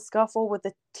the scuffle with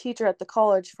the teacher at the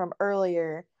college from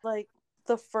earlier. Like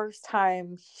the first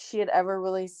time she had ever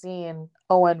really seen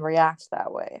Owen react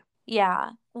that way.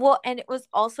 Yeah. Well, and it was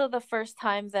also the first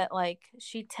time that like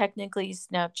she technically is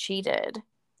now cheated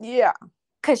Yeah.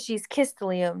 because she's kissed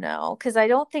Liam now. Because I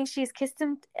don't think she's kissed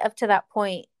him up to that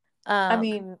point. I Um,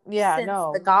 mean, yeah, since the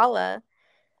no. gala.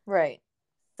 Right.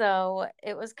 So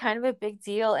it was kind of a big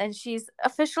deal, and she's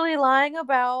officially lying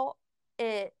about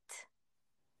it.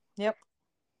 Yep.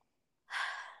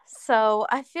 So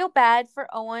I feel bad for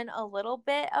Owen a little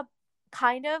bit,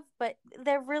 kind of, but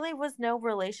there really was no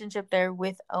relationship there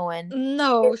with Owen.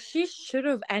 No, she should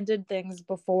have ended things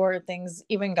before things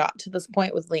even got to this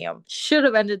point with Liam. Should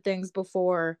have ended things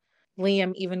before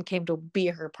Liam even came to be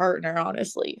her partner,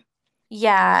 honestly.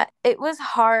 Yeah, it was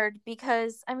hard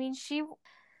because I mean she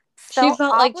She felt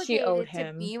felt like she owed obligated to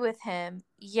him. be with him.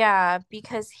 Yeah,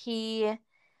 because he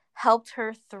helped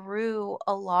her through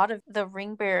a lot of the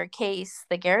ring bearer case,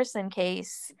 the Garrison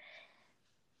case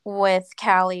with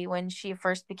Callie when she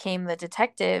first became the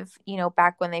detective,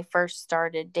 back when they first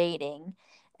started dating.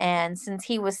 And since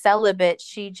he was celibate,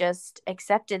 she just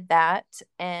accepted that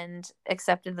and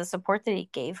accepted the support that he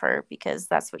gave her because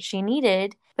that's what she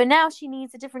needed. But now she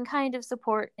needs a different kind of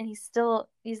support and he's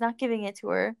not giving it to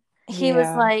her. He was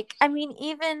Yeah. like,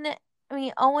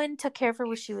 Owen took care of her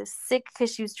when she was sick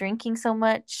because she was drinking so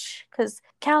much. Because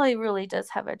Callie really does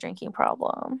have a drinking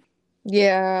problem.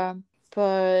 Yeah,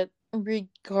 but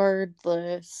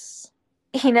regardless.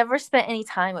 He never spent any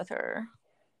time with her.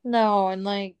 No, and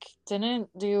like didn't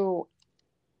do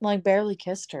like barely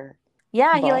kissed her.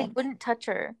 Yeah, he like But wouldn't touch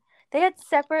her. They had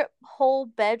separate whole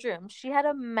bedrooms. She had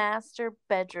a master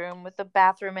bedroom with a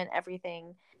bathroom and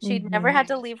everything. She'd never had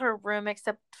to leave her room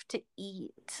except to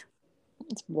eat.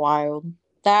 it's wild.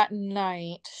 That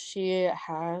night, she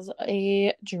has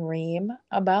a dream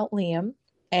about Liam,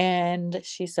 and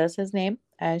she says his name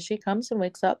as she comes and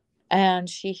wakes up. And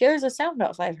she hears a sound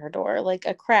outside her door, like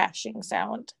a crashing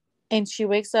sound. And she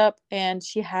wakes up and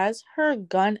she has her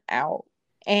gun out.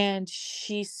 And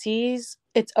she sees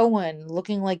it's Owen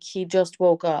looking like he just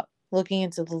woke up, looking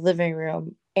into the living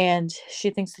room. And she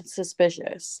thinks it's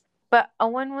suspicious. But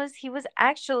he was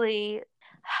actually,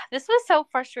 this was so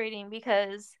frustrating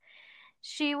because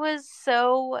she was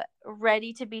so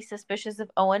ready to be suspicious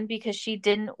of Owen because she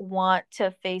didn't want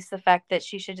to face the fact that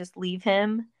she should just leave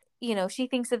him. She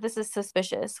thinks that this is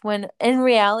suspicious when in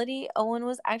reality, Owen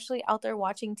was actually out there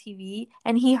watching TV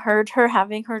and he heard her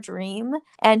having her dream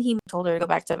and he told her to go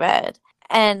back to bed.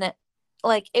 And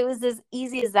like it was as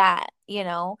easy as that.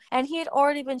 And he had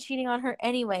already been cheating on her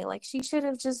anyway. Like she should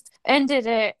have just ended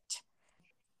it.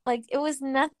 Like it was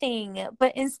nothing.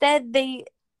 But instead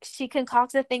she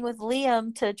concocts a thing with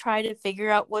Liam to try to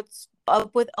figure out what's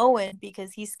up with Owen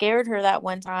because he scared her that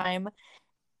one time.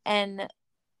 And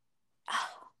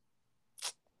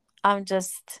I'm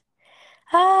just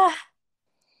ah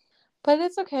But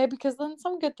it's okay because then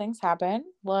some good things happen.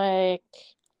 Like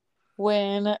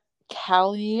when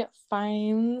Callie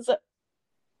finds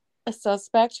a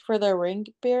suspect for the ring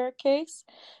bearer case,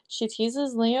 she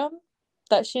teases Liam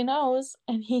that she knows,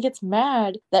 and he gets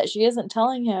mad that she isn't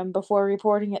telling him before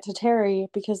reporting it to Terry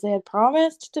because they had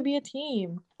promised to be a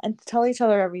team and to tell each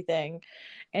other everything.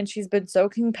 And she's been so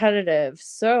competitive.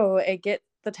 So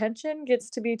the tension gets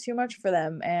to be too much for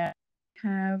them and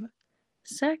have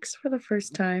sex for the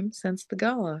first time since the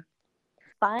gala.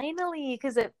 finally,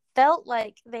 because it felt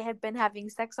like they had been having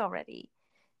sex already,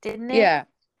 didn't it? Yeah.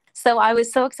 So I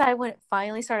was so excited when it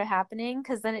finally started happening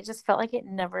because then it just felt like it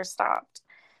never stopped.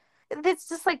 It's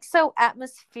just like so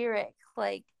atmospheric.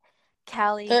 Like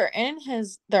Callie, They're in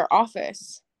their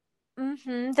office.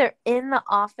 they're in the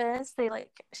office. They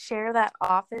like share that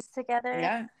office together.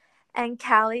 Yeah. And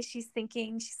Callie, she's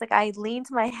like, I leaned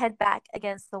my head back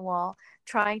against the wall,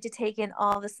 trying to take in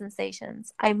all the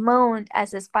sensations. I moaned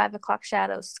as his 5 o'clock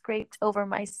shadow scraped over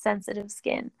my sensitive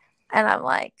skin. And I'm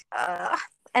like, ugh.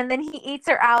 And then he eats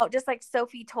her out just like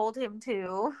Sophie told him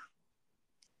to.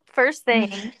 First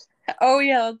thing. Oh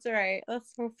yeah, that's right.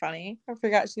 That's so funny. I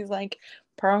forgot she's like,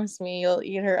 promise me you'll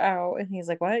eat her out. And he's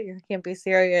like, what? You can't be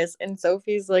serious. And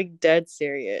Sophie's like dead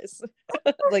serious.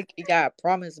 Like, yeah,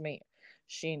 promise me.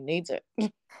 She needs it.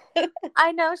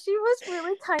 I know she was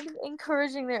really kind of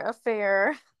encouraging their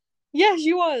affair. Yeah,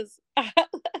 she was.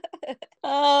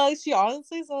 She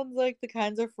honestly sounds like the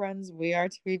kinds of friends we are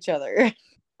to each other.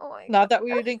 Oh my god. Not that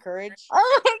we would encourage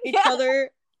Oh my each god.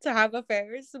 other to have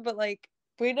affairs, but like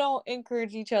we don't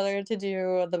encourage each other to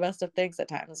do the best of things at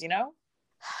times, you know?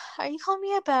 Are you calling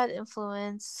me a bad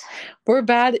influence? We're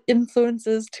bad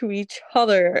influences to each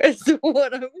other, is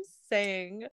what I'm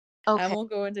saying. I Okay. won't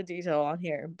go into detail on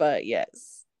here, but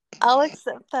yes. I'll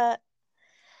accept that.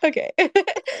 Okay.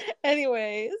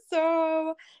 Anyway,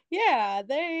 so yeah,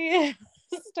 they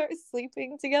start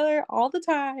sleeping together all the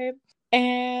time.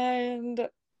 And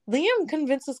Liam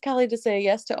convinces Kelly to say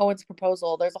yes to Owen's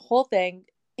proposal. There's a whole thing.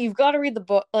 You've got to read the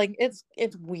book. Like, it's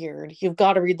weird. You've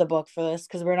got to read the book for this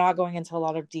because we're not going into a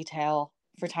lot of detail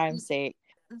for time's sake.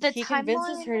 The He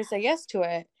convinces timeline, her to say yes to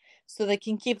it so they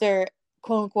can keep their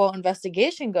quote unquote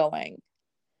investigation going.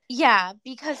 yeah,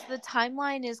 because the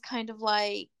timeline is kind of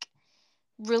like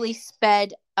really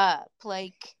sped up.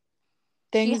 Like,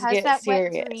 she Things has get that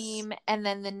wet serious. dream, and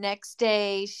then the next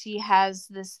day she has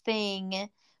this thing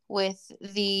with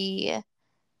the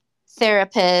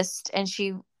therapist, and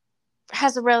she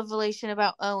has a revelation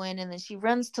about Owen, and then she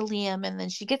runs to Liam, and then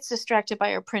she gets distracted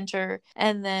by her printer,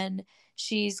 and then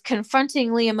she's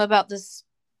confronting Liam about this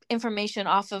information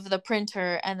off of the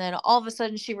printer, and then all of a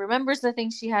sudden she remembers the thing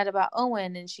she had about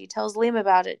Owen, and she tells Liam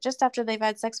about it just after they've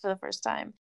had sex for the first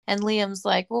time. And Liam's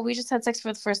like, well, we just had sex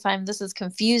for the first time. This is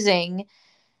confusing.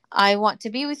 I want to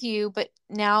be with you, but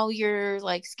now you're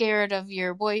like scared of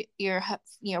your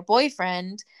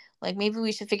boyfriend. Like, maybe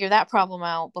we should figure that problem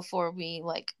out before we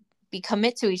like be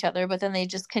commit to each other. But then they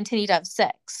just continue to have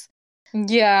sex,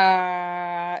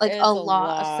 Yeah, like a it's a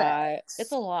lot of lot. It's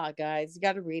sex. a lot, guys. You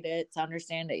got to read it to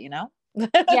understand it, you know? Yeah,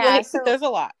 Like, so there's a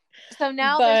lot.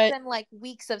 now there's But been like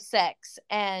weeks of sex,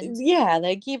 yeah,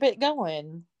 they keep it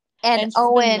going. and And she's been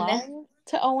Owen lying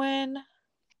to Owen.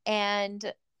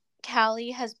 and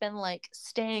Callie has been like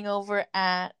staying over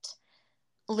at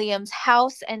Liam's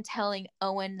house and telling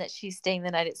Owen that she's staying the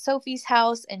night at Sophie's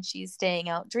house, and she's staying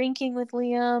out drinking with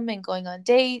Liam and going on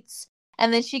dates.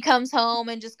 And then she comes home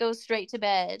and just goes straight to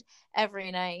bed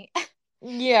every night.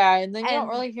 Yeah, and then you don't And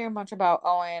really hear much about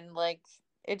Owen. Like,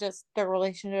 it just, their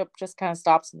relationship just kind of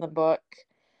stops in the book.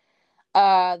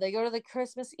 They go to the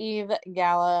Christmas Eve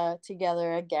gala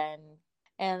together again.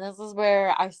 And this is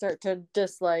where I start to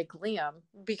dislike Liam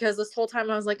because this whole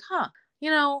time I was like, huh,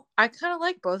 I kind of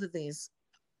like both of these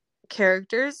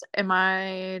characters. Am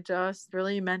I just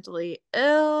really mentally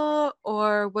ill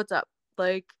or what's up?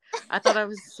 Like, I thought I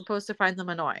was supposed to find them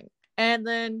annoying. And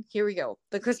then here we go.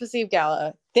 The Christmas Eve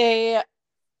gala.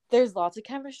 There's lots of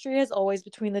chemistry as always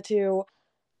between the two.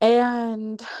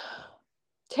 And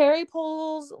Terry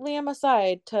pulls Liam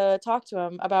aside to talk to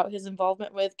him about his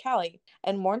involvement with Callie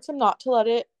and warns him not to let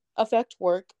it affect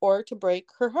work or to break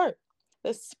her heart.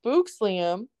 This spooks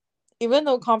Liam, even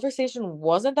though conversation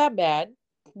wasn't that bad,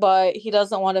 but he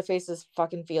doesn't want to face his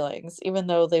fucking feelings, even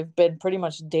though they've been pretty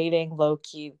much dating low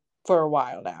key for a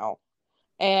while now.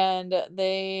 And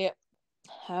they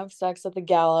have sex at the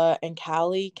gala, and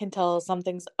Callie can tell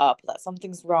something's up, that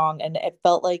something's wrong, and it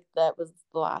felt like that was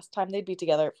the last time they'd be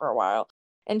together for a while.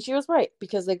 And she was right,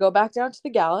 because they go back down to the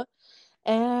gala,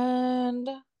 and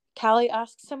Callie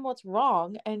asks him what's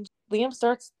wrong, and Liam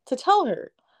starts to tell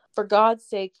her. For God's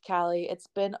sake, Callie, it's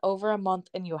been over a month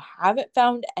and you haven't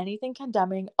found anything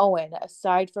condemning Owen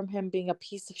aside from him being a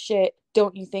piece of shit.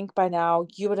 Don't you think by now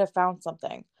you would have found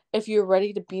something? If you're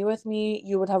ready to be with me,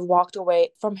 you would have walked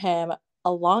away from him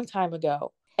a long time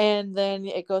ago. And then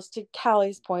it goes to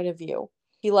Callie's point of view.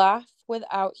 He laughed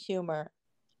without humor.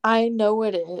 I know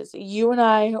it is. You and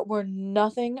I were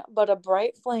nothing but a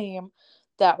bright flame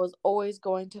that was always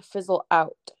going to fizzle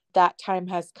out. That time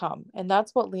has come. And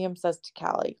that's what Liam says to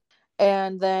Callie.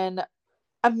 And then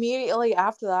immediately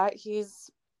after that, he's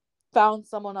found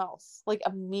someone else. Like,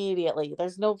 immediately.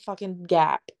 There's no fucking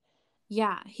gap.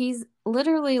 yeah, he's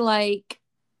literally like,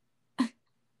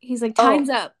 he's like,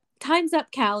 Oh, time's up,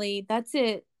 Callie. That's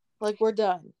it. like, we're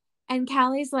done. And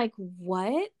Callie's like,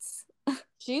 what?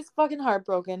 She's fucking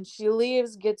heartbroken. She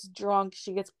leaves, gets drunk,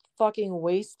 she gets fucking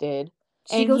wasted.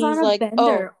 She And goes on he's a like, oh,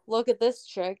 bender. look at this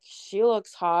chick. She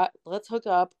looks hot. Let's hook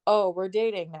up. Oh, we're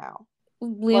dating now.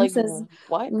 Liam Like, says,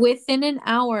 what? within an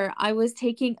hour, I was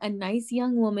taking a nice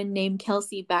young woman named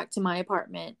Kelsey back to my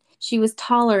apartment. She was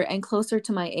taller and closer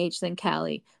to my age than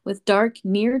Callie, with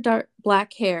near dark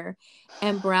black hair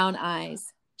and brown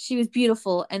eyes. She was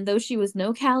beautiful, and though she was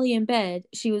no Callie in bed,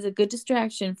 she was a good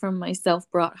distraction from my self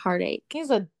brought heartache. He's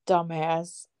a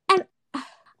dumbass. And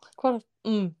What a.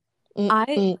 Mm, I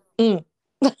mm,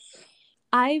 mm.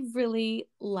 I really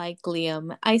like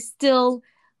Liam. I still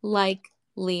like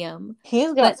Liam.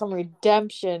 He's got But some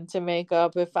redemption to make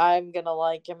up if I'm gonna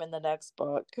like him in the next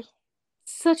book.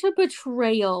 such a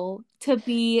betrayal to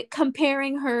be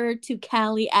comparing her to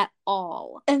Callie at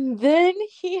all. And then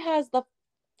he has the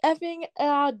effing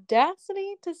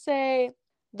audacity to say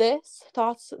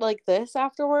thoughts like this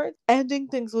afterwards. Ending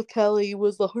things with Kelly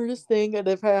was the hardest thing I'd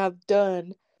ever have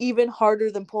done, even harder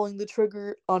than pulling the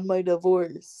trigger on my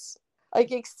divorce.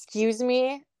 Like, excuse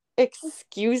me?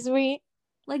 Excuse me?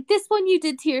 Like, this one you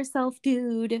did to yourself,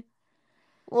 dude.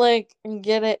 Like,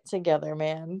 get it together,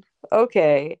 man.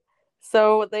 Okay.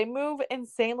 So they move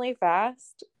insanely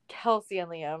fast. Kelsey and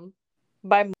Liam.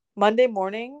 By Monday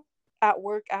morning at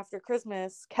work after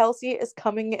Christmas, Kelsey is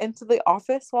coming into the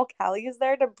office while Callie is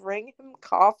there to bring him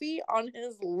coffee on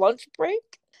his lunch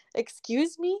break.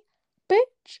 Excuse me?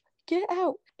 Bitch, get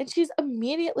out. And she's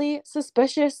immediately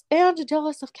suspicious and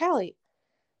jealous of Callie.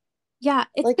 Yeah,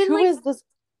 it's Like, been who like is this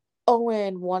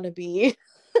Owen wannabe?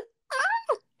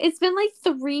 it's been like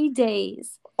 3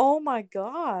 days. Oh my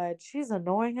god, she's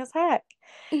annoying as heck.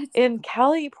 It's And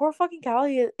Callie, poor fucking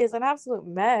Callie, is an absolute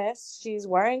mess. She's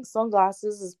wearing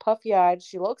sunglasses, is puffy eyed.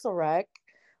 She looks a wreck.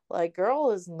 Like,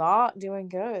 girl is not doing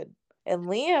good. And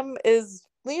Liam is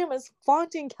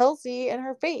flaunting Kelsey in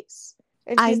her face,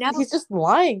 and I he's know, just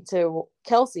lying to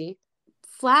Kelsey.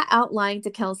 flat out lying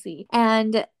to Kelsey.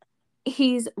 And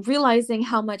he's realizing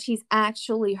how much he's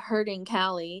actually hurting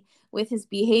Callie with his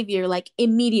behavior, like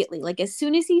immediately. Like as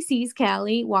soon as he sees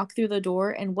Callie walk through the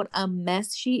door and what a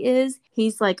mess she is,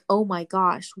 he's like, "Oh my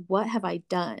gosh, what have I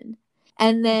done?"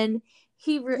 And then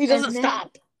He doesn't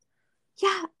stop.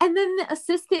 yeah, and then the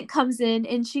assistant comes in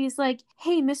and she's like,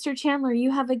 "Hey, Mr. Chandler,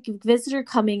 you have a visitor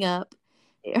coming up.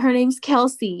 Her name's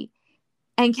Kelsey."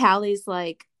 And Callie's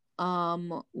like,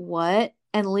 what?"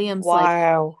 And Liam's like,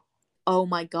 Wow. "Oh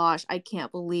my gosh, I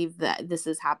can't believe that this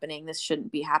is happening. This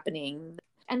shouldn't be happening."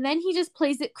 And then he just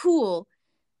plays it cool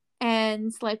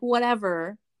and like,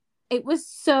 whatever. It was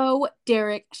so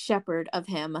Derek Shepherd of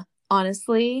him,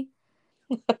 honestly.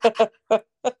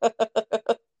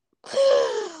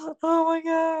 Oh my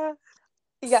god.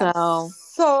 Yes. So,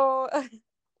 So,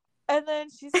 and then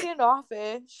she's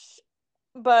standoffish,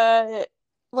 but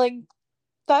like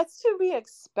that's to be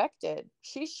expected.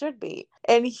 She should be.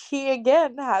 And he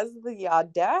again has the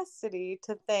audacity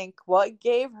to think, what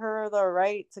gave her the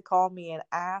right to call me an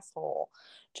asshole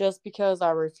just because I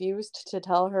refused to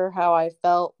tell her how I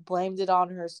felt, blamed it on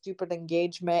her stupid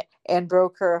engagement, and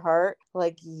broke her heart?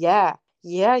 Like, yeah,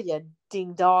 you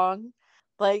ding dong.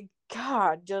 Like,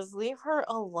 God, just leave her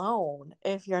alone.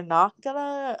 If you're not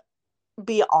gonna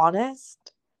be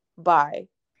honest, bye.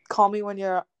 Call me when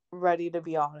you're ready to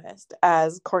be honest,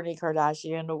 as Kourtney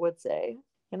Kardashian would say.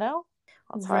 You know?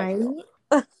 That's how I right?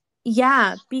 feel.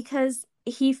 Yeah, because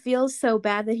he feels so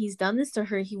bad that he's done this to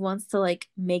her. He wants to like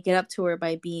make it up to her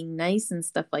by being nice and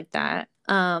stuff like that.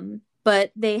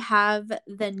 But they have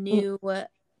the new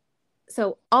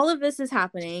so all of this is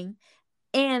happening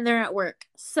and they're at work.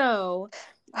 So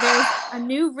there's a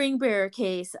new ring bearer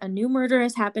case. A new murder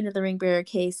has happened in the ring bearer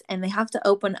case, and they have to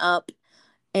open up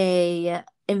a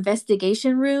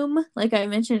investigation room, like I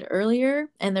mentioned earlier,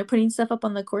 and they're putting stuff up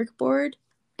on the cork board.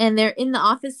 And they're in the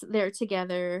office there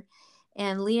together.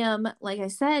 And Liam, like I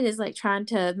said, is like trying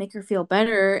to make her feel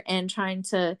better and trying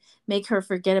to make her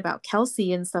forget about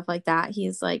Kelsey and stuff like that.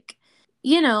 He's like,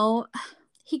 you know,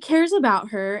 he cares about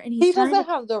her and he's He trying to. doesn't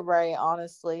have the right,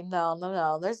 honestly. No, no,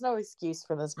 no. There's no excuse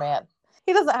for this man.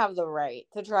 He doesn't have the right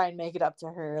to try and make it up to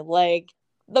her. Like,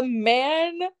 the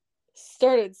man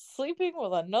started sleeping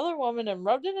with another woman and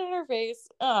rubbed it in her face.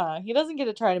 He doesn't get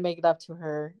to try to make it up to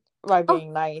her by Oh,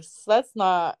 being nice. That's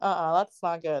not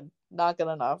good. Not good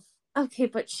enough. okay,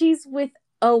 but she's with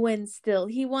Owen still.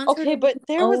 He wants her to Okay, be but with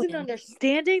there was an Owen.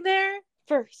 understanding there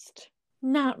first.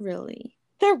 Not really.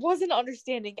 There was an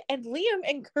understanding, and Liam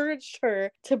encouraged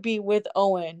her to be with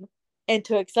Owen and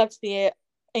to accept the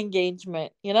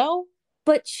engagement, you know?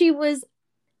 But she was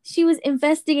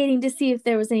investigating to see if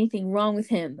there was anything wrong with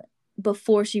him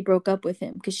before she broke up with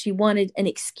him because she wanted an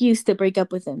excuse to break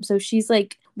up with him. So she's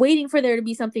like waiting for there to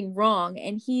be something wrong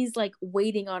and he's like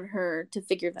waiting on her to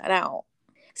figure that out.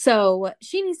 So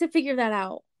she needs to figure that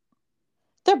out.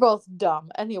 They're both dumb,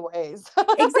 anyways.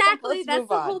 Exactly. Let's That's move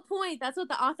the on. whole point. That's what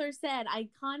the author said. I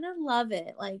kind of love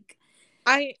it. Like,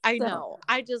 I so know.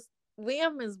 I just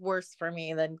Liam is worse for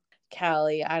me than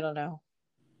Callie. I don't know.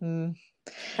 Hmm.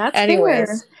 that's fair.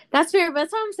 Anyways, That's fair. But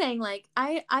that's what I'm saying. Like,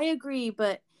 I agree,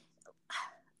 but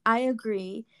I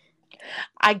agree.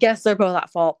 I guess they're both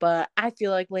at fault, but I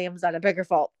feel like Liam's at a bigger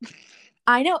fault.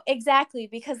 I know exactly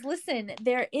because listen,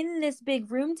 they're in this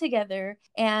big room together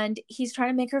and he's trying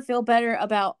to make her feel better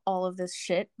about all of this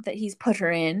shit that he's put her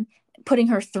in, putting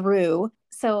her through.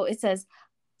 So it says,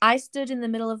 I stood in the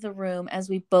middle of the room as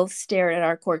we both stared at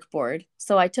our corkboard.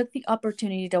 So I took the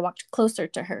opportunity to walk closer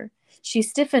to her. She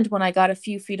stiffened when I got a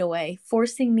few feet away,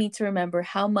 forcing me to remember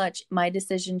how much my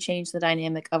decision changed the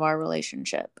dynamic of our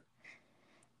relationship.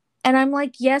 And I'm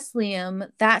like, yes,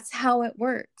 Liam, that's how it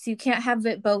works. You can't have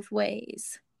it both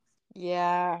ways.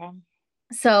 Yeah.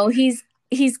 So he's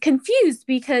confused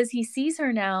because he sees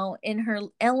her now in her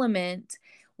element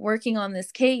working on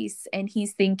this case, and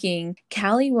he's thinking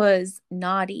Callie was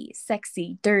naughty,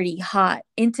 sexy, dirty, hot,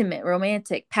 intimate,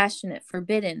 romantic, passionate,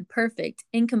 forbidden, perfect,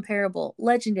 incomparable,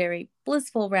 legendary,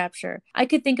 blissful rapture. I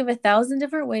could think of 1,000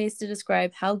 different ways to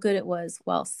describe how good it was,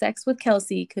 while sex with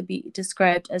Kelsey could be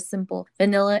described as simple,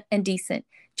 vanilla, and decent,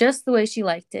 just the way she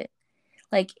liked it.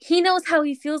 Like, he knows how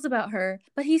he feels about her,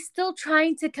 but he's still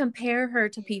trying to compare her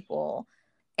to people.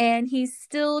 And he's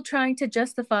still trying to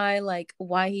justify, like,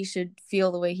 why he should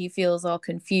feel the way he feels, all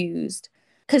confused.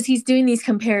 Because he's doing these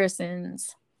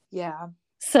comparisons. Yeah.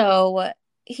 So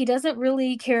he doesn't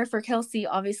really care for Kelsey,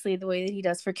 obviously, the way that he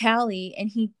does for Callie. And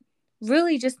he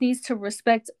really just needs to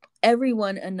respect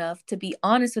everyone enough to be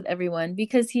honest with everyone,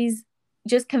 because he's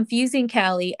just confusing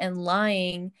Callie and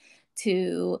lying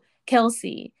to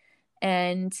Kelsey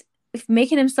and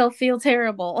making himself feel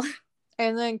terrible.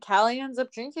 And then Callie ends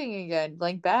up drinking again,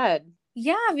 like bad.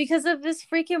 Yeah, because of this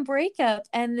freaking breakup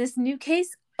and this new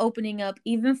case opening up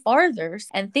even farther.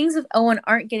 And things with Owen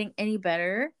aren't getting any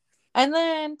better. And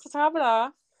then to top it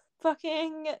off,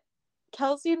 fucking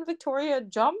Kelsey and Victoria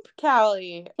jump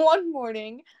Callie one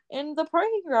morning in the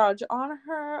parking garage on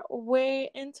her way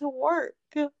into work.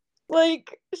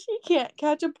 Like, she can't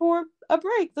catch a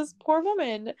break, this poor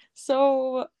woman.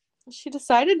 So she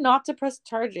decided not to press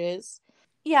charges.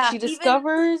 Yeah, she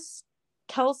discovers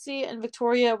Kelsey and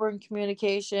Victoria were in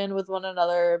communication with one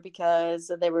another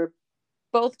because they were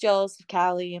both jealous of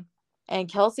Callie.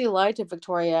 And Kelsey lied to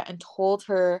Victoria and told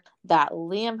her that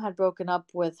Liam had broken up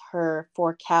with her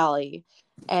for Callie.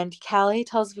 And Callie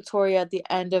tells Victoria at the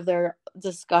end of their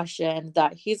discussion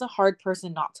that he's a hard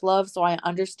person not to love, so I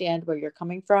understand where you're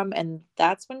coming from. And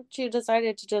that's when she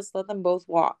decided to just let them both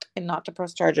walk and not to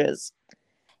press charges.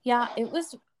 Yeah, it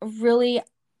was really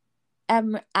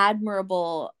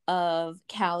admirable of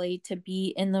Callie to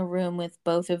be in the room with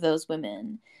both of those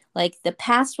women. Like, the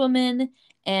past woman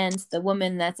and the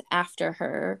woman that's after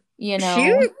her, you know?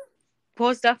 She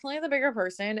was definitely the bigger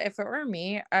person. If it were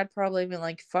me, I'd probably be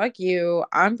like, fuck you.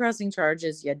 I'm pressing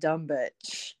charges, you dumb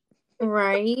bitch.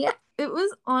 Right? It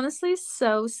was honestly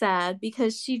so sad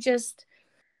because she just,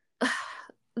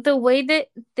 the way that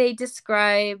they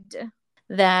described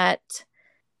that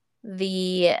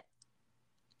the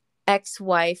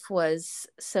ex-wife was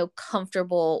so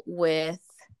comfortable with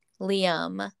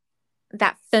Liam,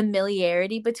 that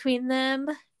familiarity between them,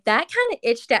 that kind of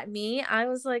itched at me. I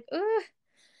was like, ugh.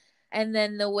 And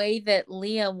then the way that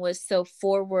Liam was so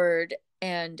forward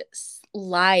and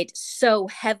lied so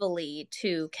heavily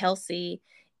to Kelsey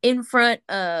in front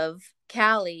of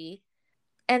Callie,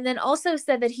 and then also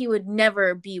said that he would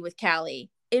never be with Callie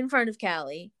in front of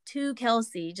Callie to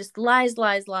Kelsey, just lies,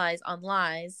 lies, lies on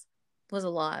lies, was a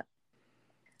lot.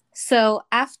 So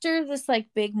after this like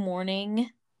big morning,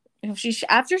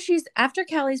 after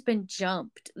Callie's been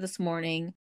jumped this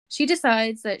morning, she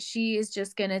decides that she is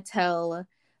just gonna tell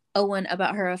Owen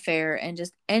about her affair and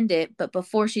just end it. But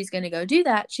before she's gonna go do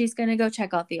that, she's gonna go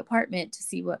check out the apartment to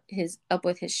see what is up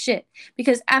with his shit.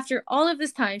 Because after all of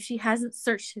this time, she hasn't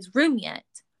searched his room yet.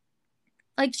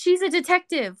 Like, she's a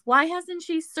detective. Why hasn't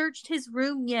she searched his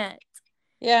room yet?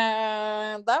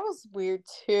 Yeah, that was weird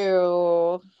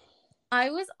too. I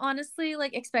was honestly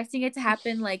like expecting it to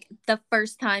happen like the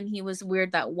first time he was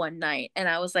weird that one night. And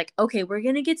I was like, okay, we're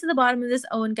going to get to the bottom of this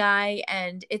Owen guy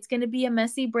and it's going to be a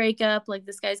messy breakup. Like,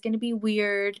 this guy's going to be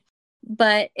weird.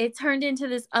 But it turned into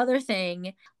this other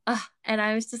thing. And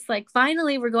I was just like,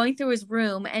 finally, we're going through his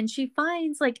room. And she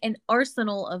finds like an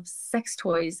arsenal of sex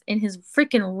toys in his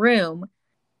freaking room.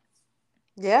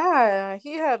 Yeah,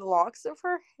 he had locks of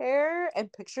her hair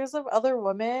and pictures of other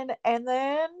women, and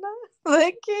then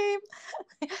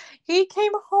he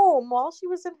came home while she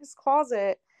was in his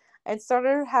closet and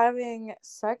started having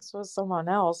sex with someone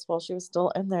else while she was still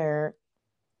in there.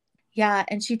 Yeah,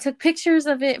 and she took pictures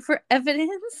of it for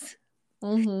evidence.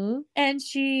 Mm-hmm. And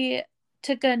she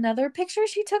took another picture.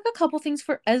 She took a couple things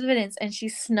for evidence, and she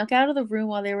snuck out of the room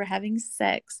while they were having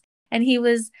sex. And he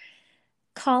was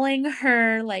calling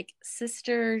her like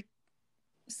sister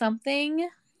something.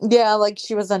 Yeah, like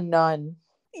she was a nun.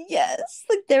 Yes,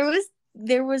 like there was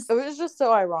It was just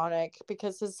so ironic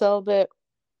because his celibate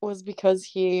was because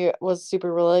he was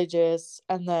super religious,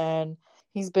 and then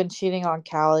he's been cheating on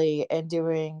Callie and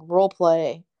doing role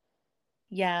play.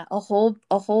 yeah, a whole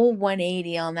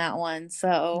 180 on that one.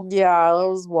 So Yeah, that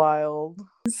was wild.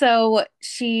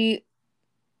 she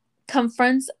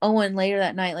confronts Owen later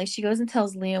that night. Like, she goes and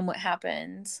tells Liam what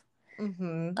happened.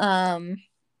 Mm-hmm.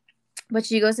 But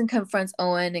she goes and confronts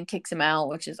Owen and kicks him out,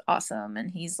 which is awesome. And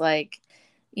he's like,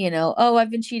 oh,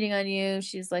 I've been cheating on you.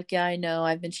 She's like, yeah, I know,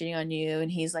 I've been cheating on you.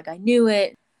 And he's like, I knew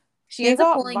it. She He ends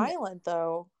up got pulling. violent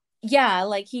though. Yeah,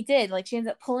 like he did. Like she ends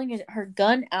up pulling her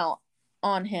gun out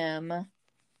on him.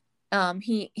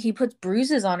 He puts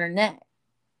bruises on her neck.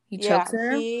 He chokes Yeah,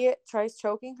 her. he tries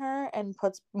choking her and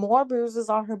puts more bruises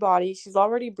on her body. She's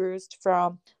already bruised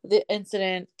from the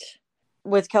incident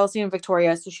with Kelsey and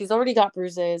Victoria, so she's already got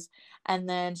bruises. And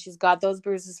then she's got those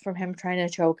bruises from him trying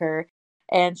to choke her.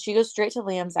 And she goes straight to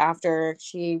Liam's after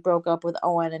she broke up with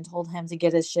Owen and told him to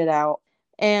get his shit out.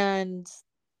 And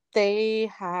they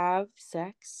have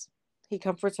sex. He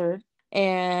comforts her.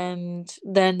 And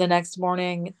then the next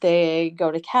morning, they go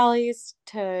to Callie's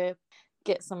to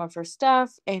get some of her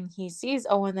stuff. And he sees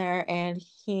Owen there and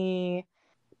he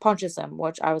punches him,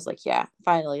 which I was like, yeah,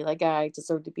 finally, that guy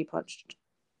deserved to be punched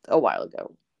a while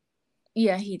ago.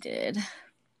 Yeah, he did.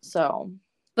 So,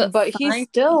 But but he fine.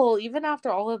 still, even after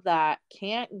all of that,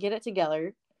 can't get it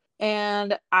together.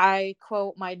 And I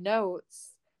quote my notes,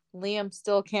 Liam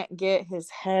still can't get his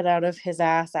head out of his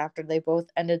ass after they both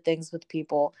ended things with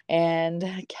people. And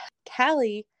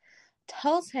Callie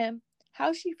tells him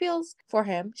how she feels for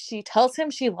him. She tells him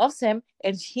she loves him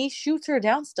and he shoots her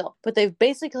down still. But they've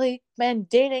basically been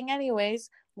dating anyways,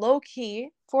 low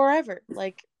key, forever.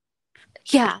 Like,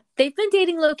 Yeah, they've been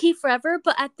dating low key forever,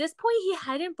 but at this point, he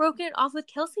hadn't broken it off with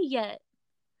Kelsey yet.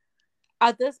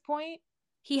 at this point,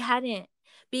 He hadn't,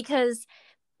 because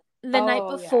the night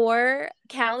oh yeah. before,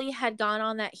 Callie had gone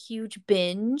on that huge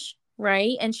binge,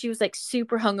 right? And she was like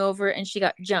super hungover and she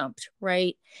got jumped,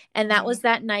 right? And that was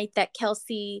that night that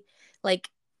Kelsey, like,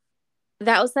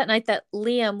 that was that night that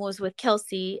Liam was with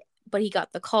Kelsey, but he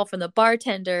got the call from the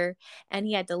bartender and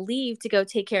he had to leave to go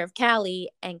take care of Callie.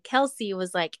 And Kelsey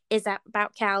was like, "Is that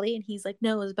about Callie?" And he's like,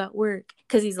 "No, it's about work,"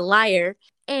 because he's a liar.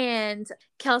 And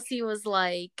Kelsey was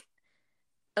like,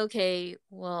 "Okay,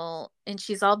 well," and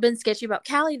she's all been sketchy about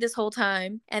Callie this whole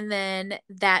time. And then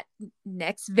that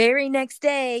very next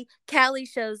day, Callie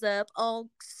shows up all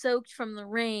soaked from the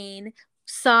rain,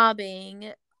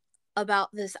 sobbing about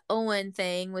this Owen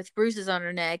thing with bruises on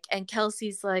her neck. And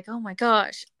Kelsey's like, "Oh my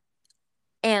gosh."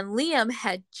 And Liam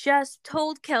had just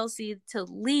told Kelsey to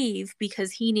leave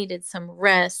because he needed some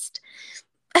rest.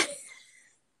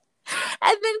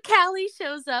 And then Callie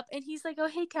shows up and he's like, "Oh,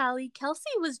 hey, Callie. Kelsey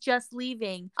was just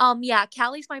leaving. Yeah,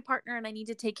 Callie's my partner and I need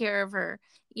to take care of her,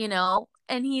 you know?"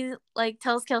 And he like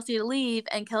tells Kelsey to leave.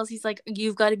 And Kelsey's like,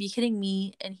 "You've got to be kidding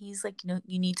me." And he's like, "No,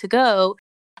 you need to go."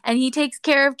 And he takes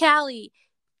care of Callie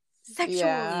Yeah.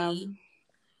 sexually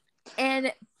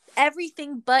and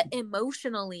everything but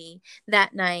emotionally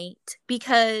that night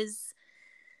because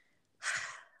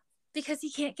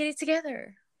he can't get it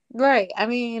together. Right. I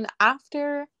mean,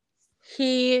 after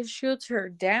he shoots her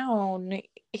down,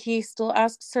 he still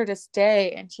asks her to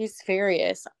stay, and she's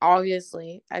furious,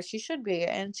 obviously, as she should be.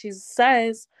 And she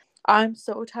says, "I'm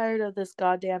so tired of this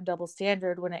goddamn double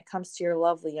standard when it comes to your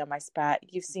love, Liam. I spat.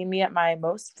 You've seen me at my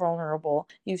most vulnerable.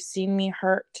 You've seen me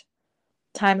hurt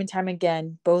time and time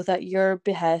again, both at your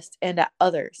behest and at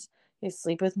others. You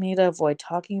sleep with me to avoid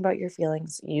talking about your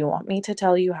feelings. You want me to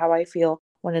tell you how I feel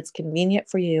when it's convenient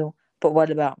for you, but what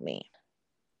about me?"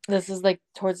 This is like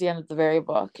towards the end of the very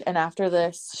book. And after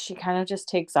this, she kind of just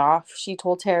takes off. She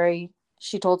told Terry,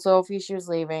 she told Sophie she was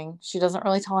leaving. She doesn't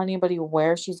really tell anybody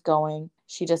where she's going.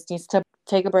 She just needs to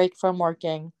take a break from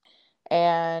working.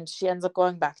 And she ends up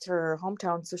going back to her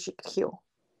hometown so she could heal.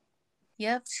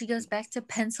 Yep, she goes back to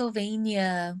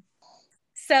Pennsylvania.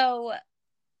 So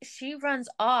she runs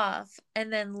off,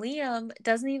 and then Liam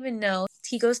doesn't even know.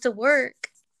 He goes to work,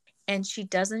 and she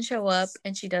doesn't show up,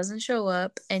 and she doesn't show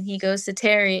up. And he goes to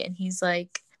Terry, and he's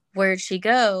like, "Where'd she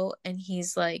go?" And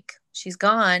he's like, "She's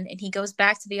gone." And he goes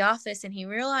back to the office, and he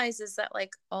realizes that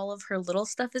like all of her little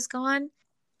stuff is gone.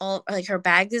 All like her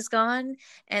bag is gone,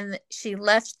 and she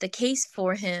left the case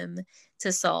for him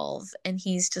to solve. And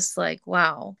he's just like,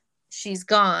 "Wow, she's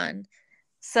gone."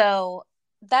 So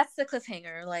that's the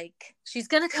cliffhanger. Like, she's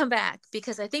gonna come back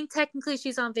because I think technically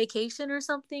she's on vacation or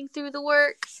something through the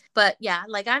work. But yeah,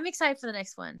 like I'm excited for the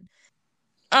next one.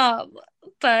 Um,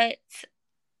 but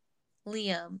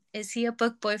Liam, is he a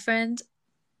book boyfriend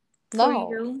for No,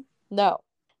 you? no.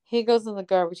 He goes in the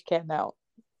garbage can now.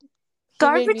 He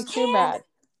made me Garbage too can? mad.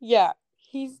 Yeah,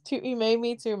 he made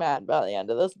me too mad by the end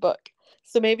of this book.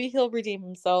 So maybe he'll redeem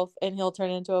himself and he'll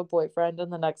turn into a boyfriend in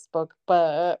the next book.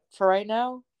 But for right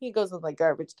now, he goes in the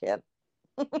garbage can.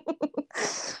 Oh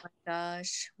my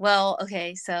gosh. Well,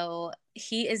 okay, so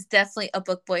he is definitely a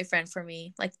book boyfriend for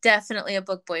me. Like definitely a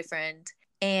book boyfriend.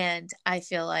 And I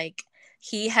feel like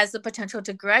he has the potential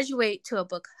to graduate to a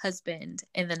book husband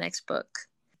in the next book.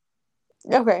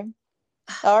 Okay.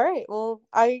 All right. Well,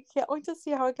 I can't wait to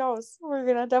see how it goes. We're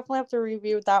gonna definitely have to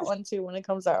review that one too when it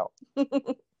comes out.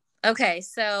 Okay,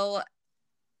 so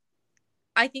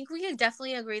I think we can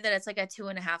definitely agree that it's like a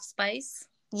 2.5 spice.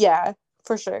 Yeah,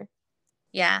 for sure.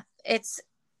 Yeah, it's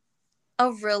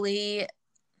a really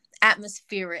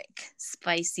atmospheric,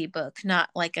 spicy book, not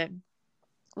like a.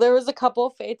 There was a couple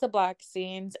fade to black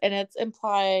scenes, and it's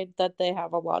implied that they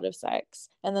have a lot of sex.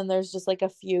 And then there's just like a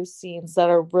few scenes that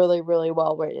are really, really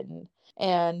well written,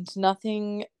 and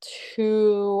nothing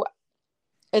too.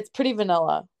 It's pretty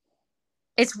vanilla.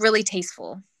 It's really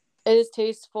tasteful. It is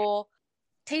tasteful.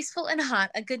 Tasteful and hot,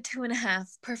 a good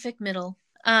 2.5, perfect middle.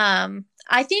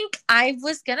 I think I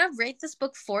was gonna rate this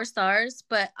book 4 stars,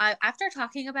 but after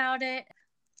talking about it,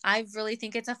 I really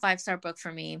think it's a 5-star book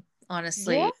for me,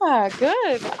 honestly. Yeah,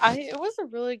 good. It was a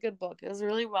really good book. It was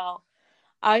really well.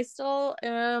 I still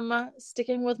am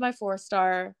sticking with my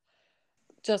 4-star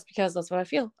just because that's what I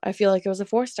feel. I feel like it was a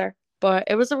 4-star, but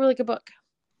it was a really good book.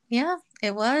 Yeah,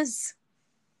 it was.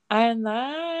 And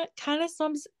that kind of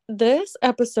sums this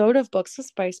episode of Books with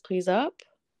Spice Please up.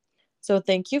 So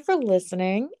thank you for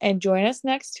listening, and join us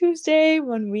next Tuesday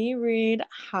when we read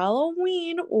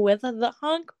Halloween with the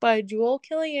Hunk by Jewel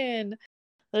Killian.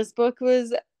 This book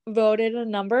was voted a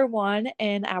number 1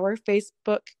 in our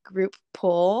Facebook group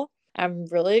poll. I'm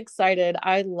really excited.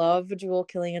 I love Jewel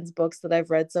Killian's books that I've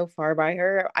read so far by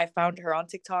her. I found her on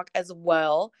TikTok as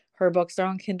well. Her books are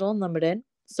on Kindle Unlimited,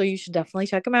 so you should definitely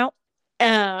check them out.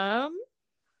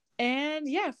 And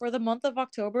yeah, for the month of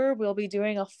October, we'll be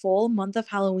doing a full month of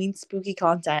Halloween spooky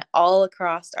content all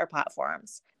across our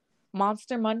platforms.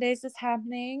 Monster Mondays is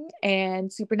happening,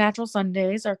 and Supernatural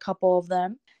Sundays are a couple of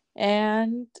them.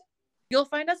 And you'll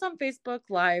find us on Facebook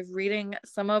Live reading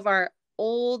some of our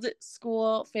old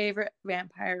school favorite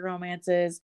vampire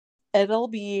romances. It'll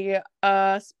be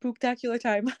a spooktacular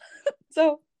time.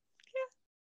 So,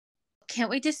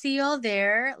 Can't wait to see you all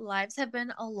there. Lives have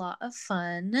been a lot of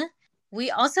fun. We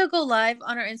also go live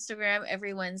on our Instagram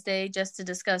every Wednesday just to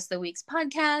discuss the week's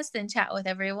podcast and chat with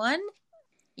everyone.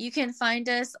 You can find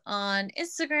us on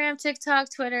Instagram, TikTok,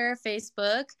 Twitter,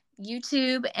 Facebook,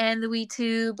 YouTube, and the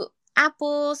WeTube,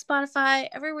 Apple, Spotify,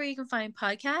 everywhere you can find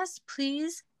podcasts.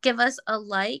 Please give us a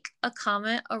like, a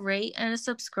comment, a rate, and a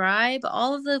subscribe.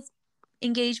 All of the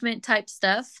engagement type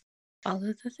stuff. all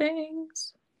of the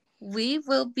things. We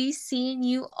will be seeing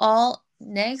you all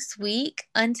next week.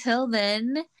 Until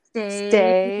then, stay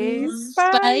Stay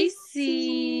spicy.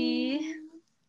 spicy.